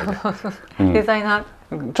てたみたいでデザイナー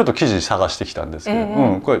ちょっと記事探してきたんですけ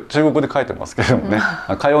ど、これ中国で書いてますけどもね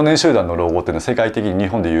華陽年集団のロゴっていうのは世界的に日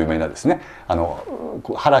本で有名なですね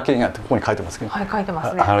原健也ってここに書いてますけど、書いてま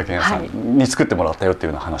すね、原健也さんに作ってもらったよってい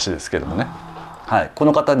うような話ですけどもね。こ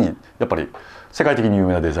の方にやっぱり世界的に有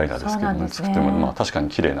名なデザイナーですけども、作っても確かに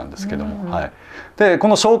綺麗なんですけども、でこ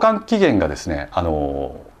の償還期限がですね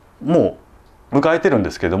もう迎えてるん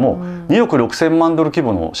ですけども、2億6,000万ドル規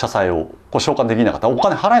模の社債を償還できなかった、お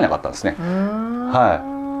金払えなかったんですね。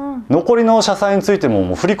残りの社債について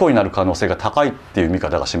も不履行になる可能性が高いっていう見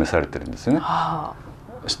方が示されてるんですよね。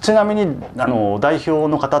ちなみに代表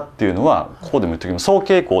の方っていうのはここでも言っておきます、曹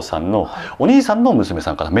慶紅さんのお兄さんの娘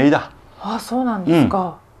さんから姪だ。そうなんです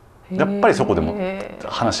か。やっぱりそこでも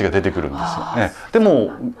話が出てくるんですよね。で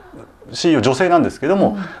も CEO 女性なんですけど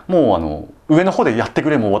も、もう上の方でやって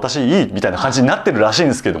くれ、もう私いいみたいな感じになってるらしいん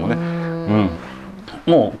ですけどもね、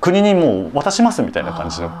もう国にもう渡しますみたいな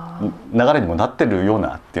感じの流れにもなってるよう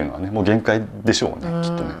なっていうのはね、もう限界でしょうね、き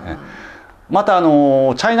っとね。またチ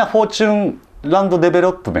ャイナ・フォーチュン・ランド・デベ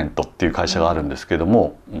ロップメントっていう会社があるんですけど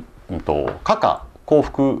も、カカ幸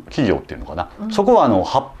福企業っていうのかな、そこは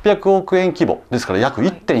800億円規模ですから約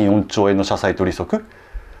 1.4 兆円の社債取り即、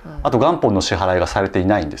あと元本の支払いがされてい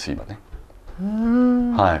ないんです今ね。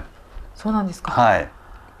そうなんですか。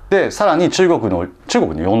でさらに中国の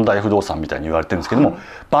4大不動産みたいに言われてるんですけども、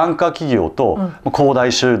バンカー企業と恒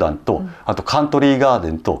大集団と、あとカントリーガー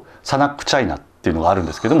デンとサナックチャイナっていうのがあるん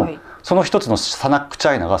ですけども、その一つのサナックチ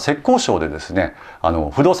ャイナが浙江省でですね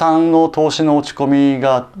不動産の投資の落ち込み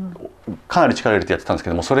がかなり力入れてやってたんですけ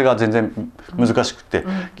ども、それが全然難しくて、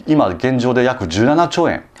今現状で約17兆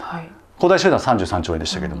円、恒大集団33兆円で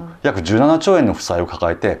したけども、約17兆円の負債を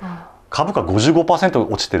抱えて株価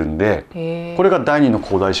 55% 落ちてるんで、これが第2の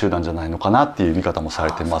恒大集団じゃないのかなっていう見方もさ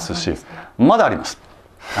れてますし、まだあります。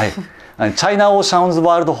チャイナオーシャンズ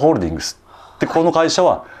ワールドホールディングスってこの会社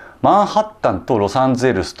はマンハッタンとロサン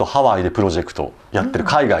ゼルスとハワイでプロジェクトをやってる、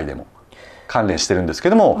海外でも関連してるんですけ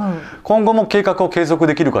ども、今後も計画を継続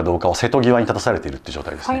できるかどうかは瀬戸際に立たされているっていう状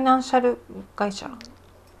態ですね。ファイナンシャル会社チ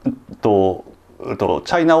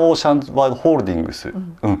ャイナオーシャンズワールドホールディングス、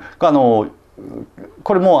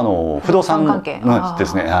これも不動産ので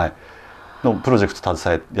すね、のプロジェクト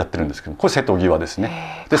携えやってるんですけど、これ瀬戸際です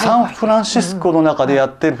ね。でサンフランシスコの中でや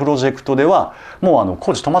ってるプロジェクトではもう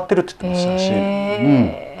工事止まってるって言ってましたし、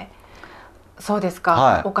そうです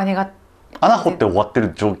か。お金が穴掘って終わって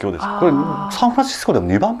る状況です。これサンフランシスコでも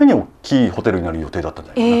2番目に大きいホテルになる予定だったん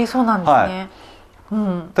じゃないかな。そうなんですね。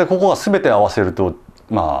でここは全て合わせると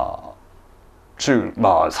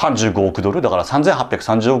35億ドルだから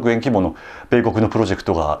3830億円規模の米国のプロジェク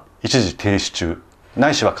トが一時停止中、な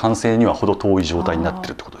いしは完成には程遠い状態になって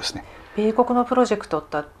るってことですね。米国のプロジェクト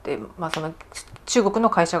だって、その中国の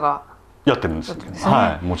会社がやってるんですよ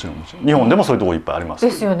ね。もちろん日本でもそういうところいっぱいあります。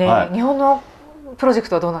ですよね。日本のプロジェク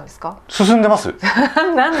トはどうなんですか？進んでます。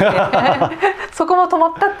なんでそこも止ま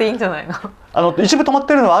ったっていいんじゃないの？一部止まっ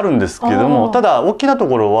てるのはあるんですけれども、ただ大きなと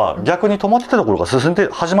ころは逆に止まってたところが進ん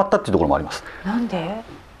で始まったっていうところもあります。なんで？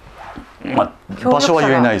場所は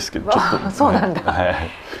言えないですけど、ちょっとそうなんだ。ど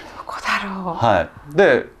こだろう。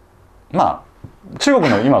で中国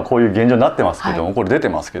の今こういう現状になってますけども、これ出て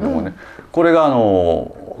ますけどもね、これが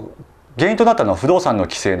原因となったのは不動産の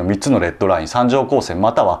規制の3つのレッドライン、三条公線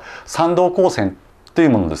または三道公線という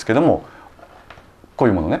ものですけども、こう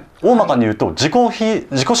いうものね、大まかに言うと自己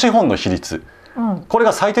資本の比率、これ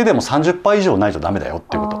が最低でも 30% 以上ないとダメだよっ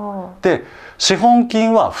ていうことで、資本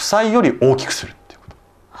金は負債より大きくするっていうこと。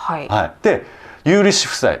で有利子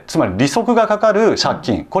負債、つまり利息がかかる借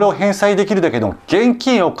金、これを返済できるだけの現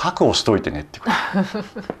金を確保しといてねっていうこ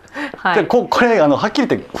とで、これはっきり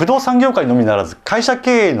言って不動産業界のみならず会社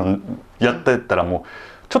経営のやってたらもう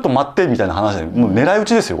ちょっと待ってみたいな話で、もう狙い撃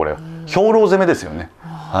ちですよこれ。兵糧攻めですよね。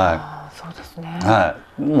はい、そうですね。は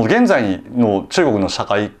い、もう現在の中国の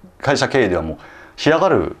会社経営ではもう干上が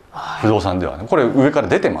る不動産ではね、これ上から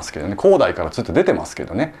出てますけどね、恒大からずっと出てますけ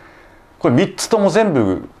どね、これ3つとも全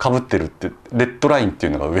部かぶってるってレッドラインってい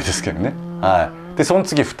うのが上ですけどね。はい、でその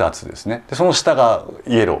次2つですね。でその下が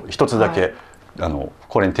イエロー1つだけ、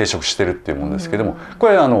これに抵触してるっていうものですけども、こ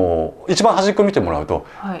れ一番端っこ見てもらうと、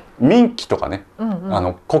民企とかね、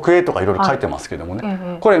国営とかいろいろ書いてますけども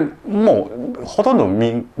ね、これもうほとんど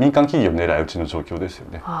民間企業狙い撃ちの状況ですよ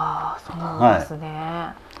ね。ああ、そうなんです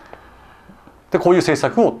ね。でこういう政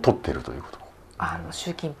策を取っているということ。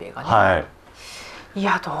習近平がね。はい。い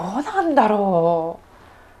や、どうなんだろ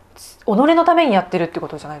う。己のためにやってるってこ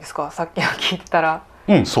とじゃないですか。さっきの聞いてたら。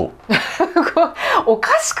うん、そう。お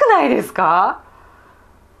かしくないですか。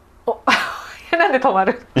なんで止ま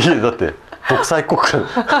る。いや、だって独裁国家。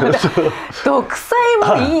独裁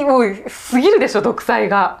もいい、もう過ぎるでしょ、独裁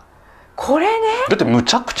が。これね。だってむ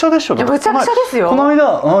ちゃくちゃでしょ。むちゃくちゃですよ。この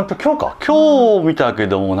間、今日見たけ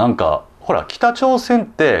ども、なんかほら北朝鮮っ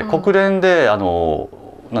て国連でな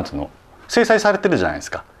んつうの制裁されてるじゃないで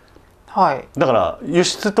すか。はい、だから輸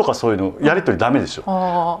出とかそういうのやり取りダメでし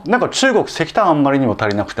ょ。なんか中国石炭あんまりにも足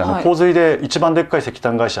りなくて、洪水で一番でっかい石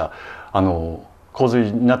炭会社洪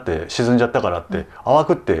水になって沈んじゃったからって淡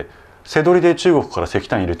くって瀬取りで中国から石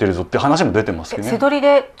炭入れてるぞって話も出てますけどね。瀬取り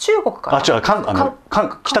で中国から？違う、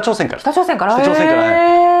北朝鮮から。北朝鮮から。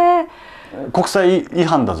国際違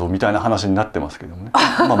反だぞみたいな話になってますけどもね。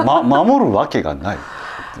守るわけがない。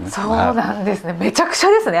そうなんですね。めちゃくちゃ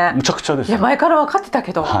ですね。めちゃくちゃです。いや、前から分かってた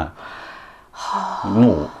けど。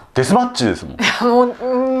もうデスマッチですもん。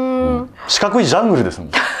四角いジャングルですも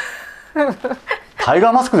ん。タイ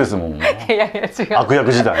ガーマスクですもん。いやいや、違う。悪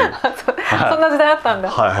役時代。そんな時代あったんだ。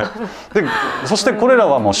はい。で、そしてこれら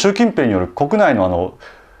はもう習近平による国内の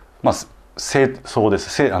政争です。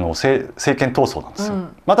政権闘争なんですよ。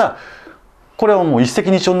またこれはもう一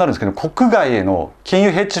石二鳥になるんですけど、国外への金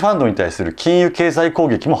融ヘッジファンドに対する金融経済攻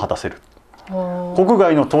撃も果たせる。国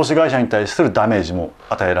外の投資会社に対するダメージも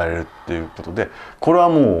与えられるっていうことで、これは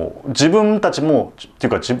もう自分たちもってい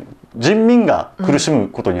うか人民が苦しむ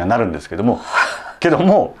ことにはなるんですけども、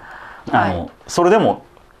それでも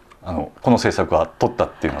この政策は取ったっ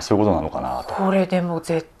ていうのはそういうことなのかなと。これでも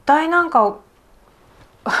絶対なんか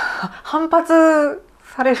反発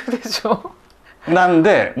されるでしょ。なん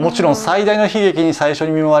でもちろん最大の悲劇に最初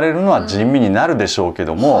に見舞われるのは人民になるでしょうけ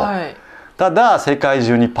ども、ただ世界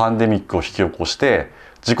中にパンデミックを引き起こして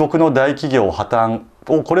自国の大企業破綻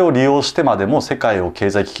をこれを利用してまでも世界を経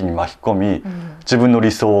済危機に巻き込み、自分の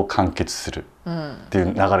理想を完結するってい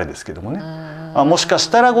う流れですけどもね、もしかし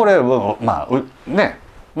たらこれ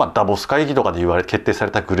ダボス会議とかで決定さ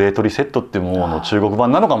れたグレートリセットっていうものの中国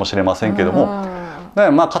版なのかもしれませんけども、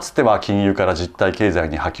かつては金融から実体経済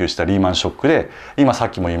に波及したリーマンショックで、今さっ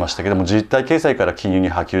きも言いましたけども実体経済から金融に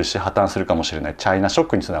波及し破綻するかもしれないチャイナショッ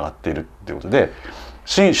クにつながっているということで、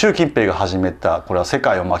習近平が始めたこれは世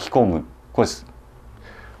界を巻き込む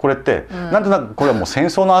これって、なんとなくこれはもう戦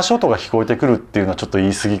争の足音が聞こえてくるっていうのはちょっと言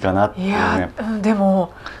い過ぎかなっていうね。いや、で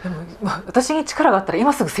も私に力があったら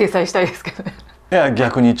今すぐ制裁したいですけどね。いや、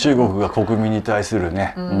逆に中国が国民に対する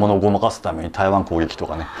ね、ものをごまかすために台湾攻撃と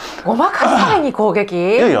かね。ごまかすために攻撃？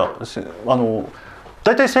いやいや、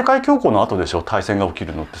大体世界恐慌の後でしょ、大戦が起き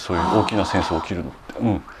るのって、そういう大きな戦争起きるのって。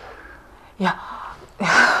いや、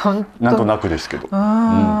なんとなくですけど。だか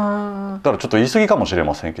らちょっと言い過ぎかもしれ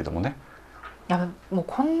ませんけどもね。いや、もう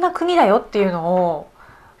こんな国だよっていうのを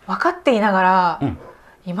分かっていながら、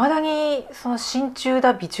いまだにその親中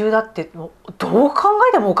だ美中だってどう考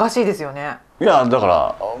えてもおかしいですよね。いや、だか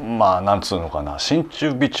らなんつうのかな、親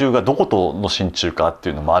中美中がどことの親中かって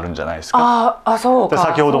いうのもあるんじゃないですか。そうか。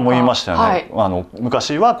先ほども言いましたよね。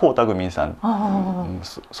昔は江沢民さん、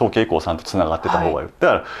宋慶紅さんとつながってた方がいい。だ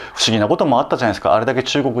から不思議なこともあったじゃないですか。あれだけ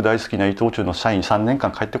中国大好きな伊藤忠の社員3年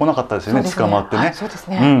間帰ってこなかったですよね。捕まってね。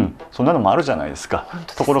そんなのもあるじゃないですか。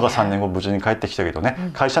ところが3年後無事に帰ってきたけど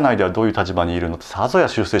ね、会社内ではどういう立場にいるのってさぞや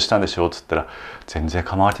修正したんでしょうっつったら全然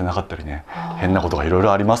構われてなかったりね、変なことがいろい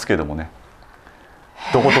ろありますけどもね。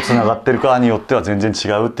どことつながってるかによっては全然違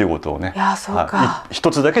うっていうことをね、一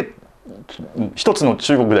つの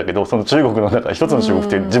中国だけど、その中国の中一つの中国っ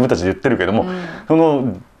て自分たちで言ってるけども、そ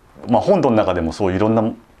の本土の中でもそういろ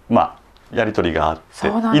んなやり取りがあって、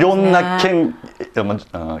いろんな既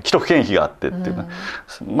得権益があってっていう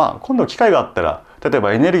今度機会があったら、例え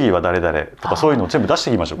ばエネルギーは誰々とかそういうのを全部出して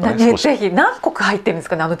いきましょうかね。ぜひ。何国入ってるんです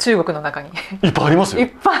かね、中国の中に。いっぱいありますよ。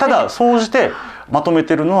ただ総じてまとめ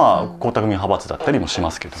てるのは江沢民派閥だったりもし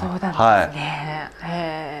ますけどね。そうなんです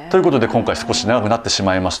ね。ということで今回少し長くなってし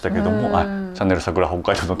まいましたけども、チャンネル桜北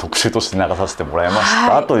海道の特集として流させてもらいまし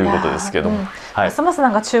た、ということですけども、ますますな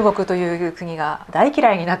んか中国という国が大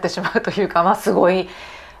嫌いになってしまうというか、すごい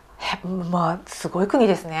すごい国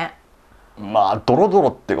ですね。ドロドロ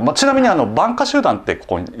っていう、ちなみにバンカ集団ってこ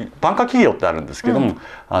こにバンカ企業ってあるんですけども、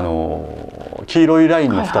黄色いライ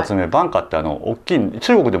ンの2つ目、バンカって大きい、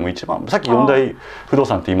中国でも一番、さっき4大不動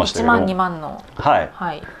産って言いましたけども、1万2万の、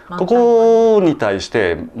ここに対し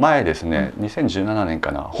て前ですね、2017年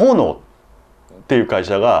かな、奉納っていう会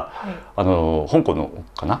社が、香港の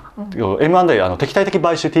かな、M&A 敵対的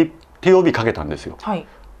買収 TOB かけたんですよ。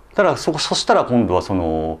ただそしたら今度は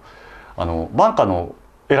バンカの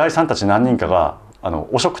偉いさんたち何人かが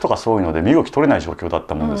汚職とかそういうので身動き取れない状況だっ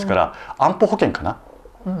たもんですから、安保保険かな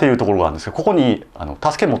っていうところがあるんですけど、ここに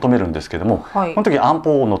助け求めるんですけども、この時安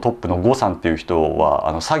保のトップの呉さんっていう人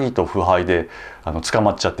は詐欺と腐敗で捕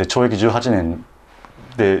まっちゃって懲役18年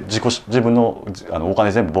で自分のお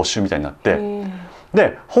金全部没収みたいになって、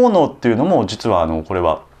で奉納っていうのも実はこれ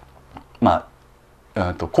は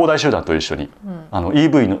恒大集団と一緒に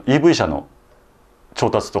EV 車の調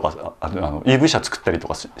達とかEV 車作ったりと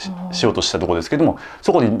か しようとしたところですけども、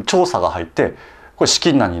そこに調査が入ってこれ資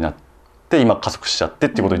金難になって今加速しちゃってっ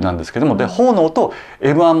ていうことになるんですけども、で奉納と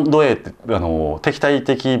M&A って敵対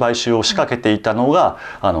的買収を仕掛けていたのが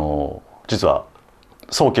実は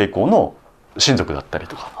曹慶紅の親族だったり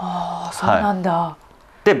とか。そうなんだ。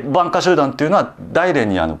でバンカ集団っていうのは大連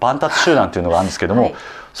にバンタツ集団っていうのがあるんですけども、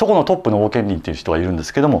そこのトップの王健林っていう人がいるんで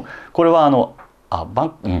すけども、これはバ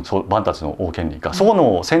ンタツの王健林か、そこ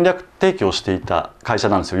の戦略提供していた会社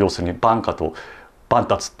なんですよ。要するにバンカとバン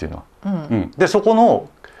タツっていうのは。でそこの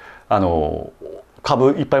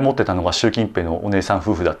株いっぱい持ってたのが習近平のお姉さん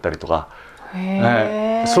夫婦だったりとか、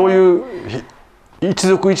そういう一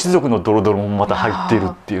族一族のドロドロもまた入っている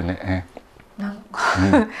っていうね。なん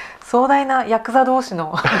か壮大なヤクザ同士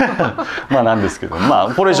のなんですけど、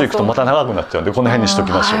これ以上いくとまた長くなっちゃうんでこの辺にしと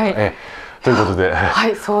きましょう。ということで、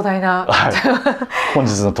壮大な、本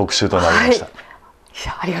日の特集となりました。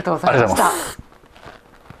ありがとうございました。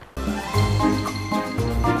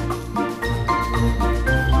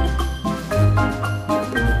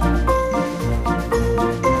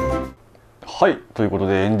ということ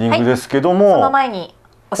でエンディングですけども、その前に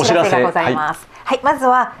お知らせがございます。まず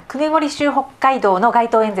は国盛州北海道の街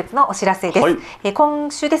頭演説のお知らせです。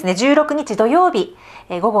今週ですね、16日土曜日、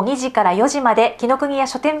午後2時から4時まで紀ノ国屋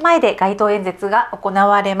書店前で街頭演説が行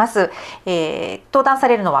われます。登壇さ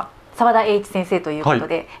れるのは澤田栄一先生ということ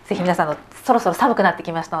で、ぜひ皆さんそろそろ寒くなって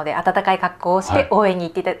きましたので暖かい格好をして応援に行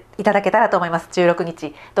っていただけたらと思います。16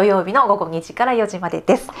日土曜日の午後2時から4時まで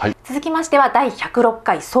です。続きましては第106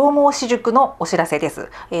回総合私塾のお知らせです。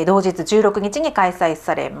同日16日に開催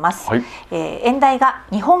されます。演題が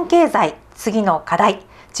日本経済次の課題、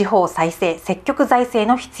地方再生積極財政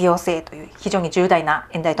の必要性という非常に重大な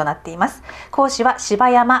演題となっています。講師は柴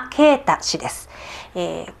山啓太氏です。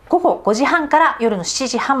午後5時半から夜の7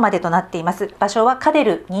時半までとなっています。場所はカデ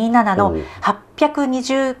ル27の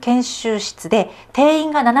820研修室で定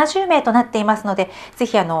員が70名となっていますので、ぜ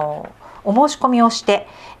ひお申し込みをして、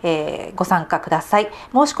ご参加ください。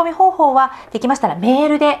申し込み方法はできましたらメー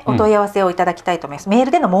ルでお問い合わせをいただきたいと思います。メー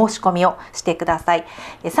ルでの申し込みをしてください。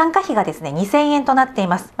参加費がですね2000円となってい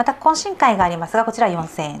ます。また懇親会がありますが、こちら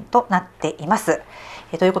4000円となっています。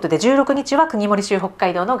ということで16日は国盛州北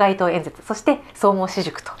海道の街頭演説、そして総合私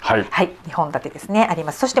塾と、2本立てですねあり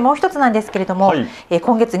ます。そしてもう一つなんですけれども、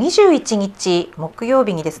今月21日木曜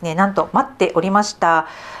日にですね、なんと待っておりました、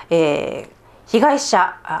拉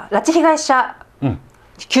致被害者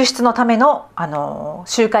救出のための、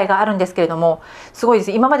集会があるんですけれども、すごいで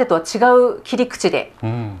す。今までとは違う切り口で、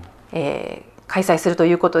開催すると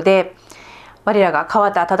いうことで、我らが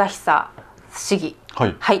川田忠久市議、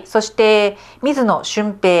そして水野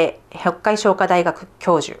俊平北海商科大学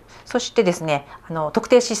教授、そしてですね特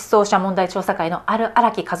定失踪者問題調査会の荒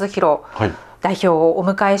木和弘代表をお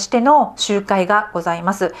迎えしての集会がござい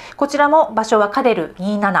ます。こちらも場所はカデル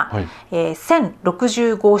27、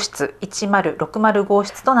1060号室1060号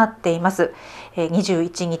室となっています。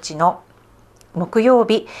21日の木曜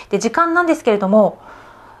日で、時間なんですけれども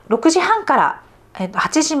6時半から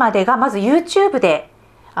8時までがまず YouTube で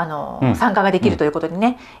参加ができるということで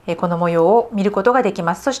ね、この模様を見ることができ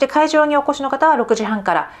ます。そして会場にお越しの方は6時半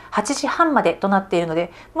から8時半までとなっているの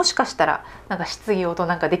で、もしかしたらなんか質疑応答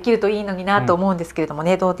なんかできるといいのになと思うんですけれども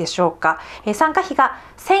ね、どうでしょうか。参加費が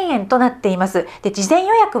1000円となっています。で、事前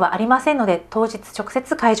予約はありませんので、当日直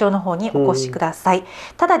接会場の方にお越しください。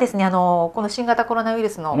ただですね、この新型コロナウイル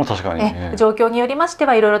スの状況によりまして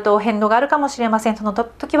はいろいろと変動があるかもしれません。その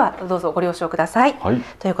時はどうぞご了承ください。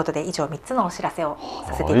ということで以上3つのお知らせを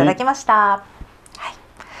させせていただきました。はい、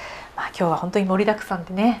まあ、今日は本当に盛りだくさん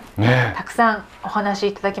でね、たくさんお話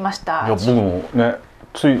いただきました。いや僕もね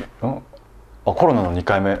ついコロナの2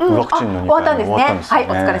回目、ワクチンの2回目終わったんですね。はい、お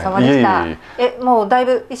疲れ様でした。もうだい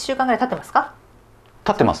ぶ1週間ぐらい経ってますか？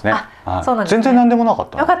経ってますね。そうなんですね。全然何でもなかっ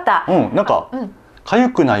た。よかった。なんか痒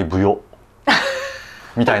くないブヨ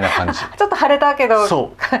みたいな感じ。ちょっと腫れたけど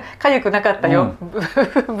痒くなかったよ。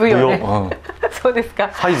ブヨね。そうですか。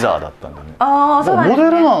ファイザーだったんだね。そうなんですね。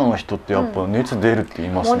モデルナの人ってやっぱ熱出るって言い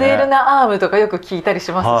ますね。モデルナアームとかよく聞いたり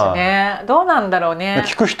しますしね。どうなんだろうね。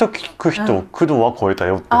聞く人9度は超えた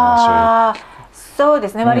よって話を。そうで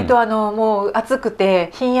すね、割ともう暑く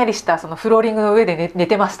てひんやりしたそのフローリングの上で寝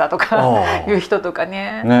てましたとかいう人とか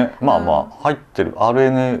ね。まあ入ってる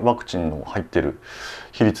RNA ワクチンの入ってる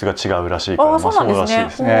比率が違うらしいから、そうらしいで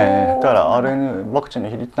すね。だから RNA ワクチンの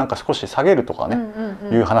比率なんか少し下げるとかね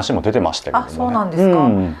いう話も出てましたけどもね。そうなんです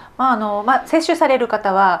か。接種される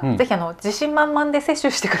方はぜひ自信満々で接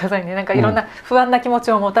種してくださいね。なんかいろんな不安な気持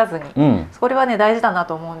ちを持たずに、それはね大事だな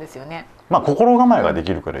と思うんですよね。心構えがで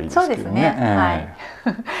きるからいいですけどね。そうですね。は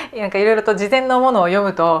い。なんかいろいろと事前のものを読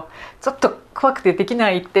むとちょっと怖くてでき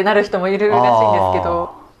ないってなる人もいるらしいんですけ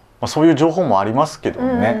ど、そういう情報もありますけど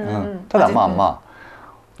ね。ただ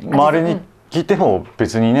周りに聞いても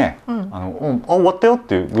別にね、終わったよっ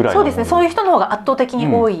ていうぐらい。そうですね。そういう人の方が圧倒的に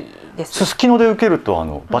多いです。すすきので受ける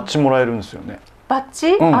とバッジもらえるんですよね。バッ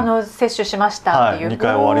ジ、接種しましたっていう。2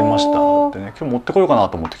回終わりましたってね。今日持ってこようかな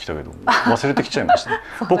と思ってきたけど忘れてきちゃいました。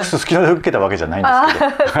僕すすきので受けたわけじゃないんで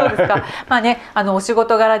すけど。そうですか。まあね、お仕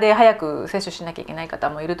事柄で早く接種しなきゃいけない方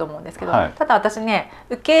もいると思うんですけど、ただ私ね、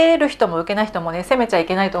受ける人も受けない人もね責めちゃい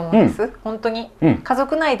けないと思うんです。本当に家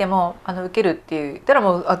族内でも受けるって言ったら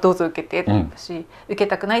もうどうぞ受けてし、受け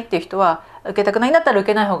たくないっていう人は受けたくないんだったら受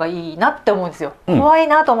けない方がいいなって思うんですよ。怖い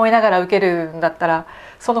なと思いながら受けるんだったら、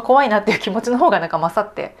その怖いなっていう気持ちの方がなんか勝っ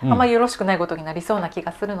てあんまりよろしくないことになりそうな気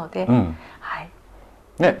がするので、はい。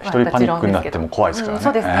ね、一人パニックになっても怖いですからね。そ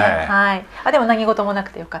うですね。はい。でも何事もな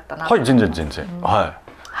くてよかったな。はい、全然。は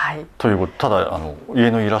い。ということただ家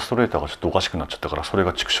のイラストレーターがちょっとおかしくなっちゃったからそれ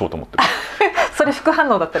が畜生と思ってる。それ副反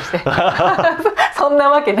応だったりして。そんな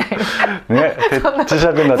わけない。ね、磁石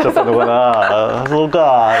になっちゃったのかな。そう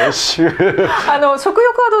か。食欲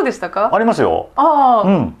はどうでしたか？ありますよ。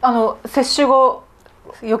接種後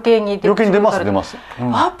余計に出ます。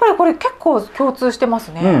やっぱりこれ結構共通してま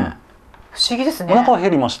すね。不思議ですね。お腹は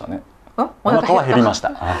減りましたね。お腹は減りました。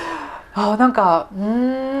なんか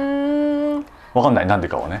わかんない、なんで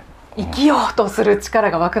かはね。生きようとする力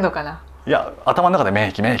が湧くのかな。いや、頭の中で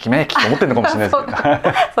免疫って思ってるのかもしれないですけど。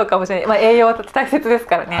そうかもしれない。栄養は大切です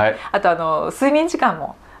からね。あと睡眠時間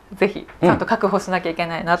もぜひちゃんと確保しなきゃいけ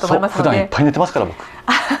ないなと思いますので。普段いっぱい寝てますから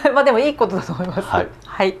僕。でもいいことだと思います。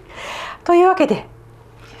はい。というわけで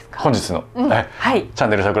本日のチャン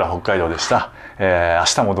ネル桜北海道でした。明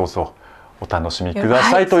日もどうぞお楽しみくだ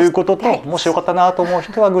さいということと、もしよかったなと思う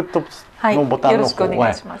人はグッドのボタンの方、よろしくお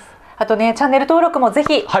願いします。あとね、チャンネル登録もぜ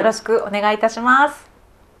ひよろしくお願いいたします。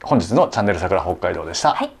本日のチャンネル桜北海道でし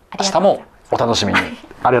た。明日もお楽しみに。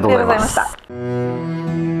ありがとうございました。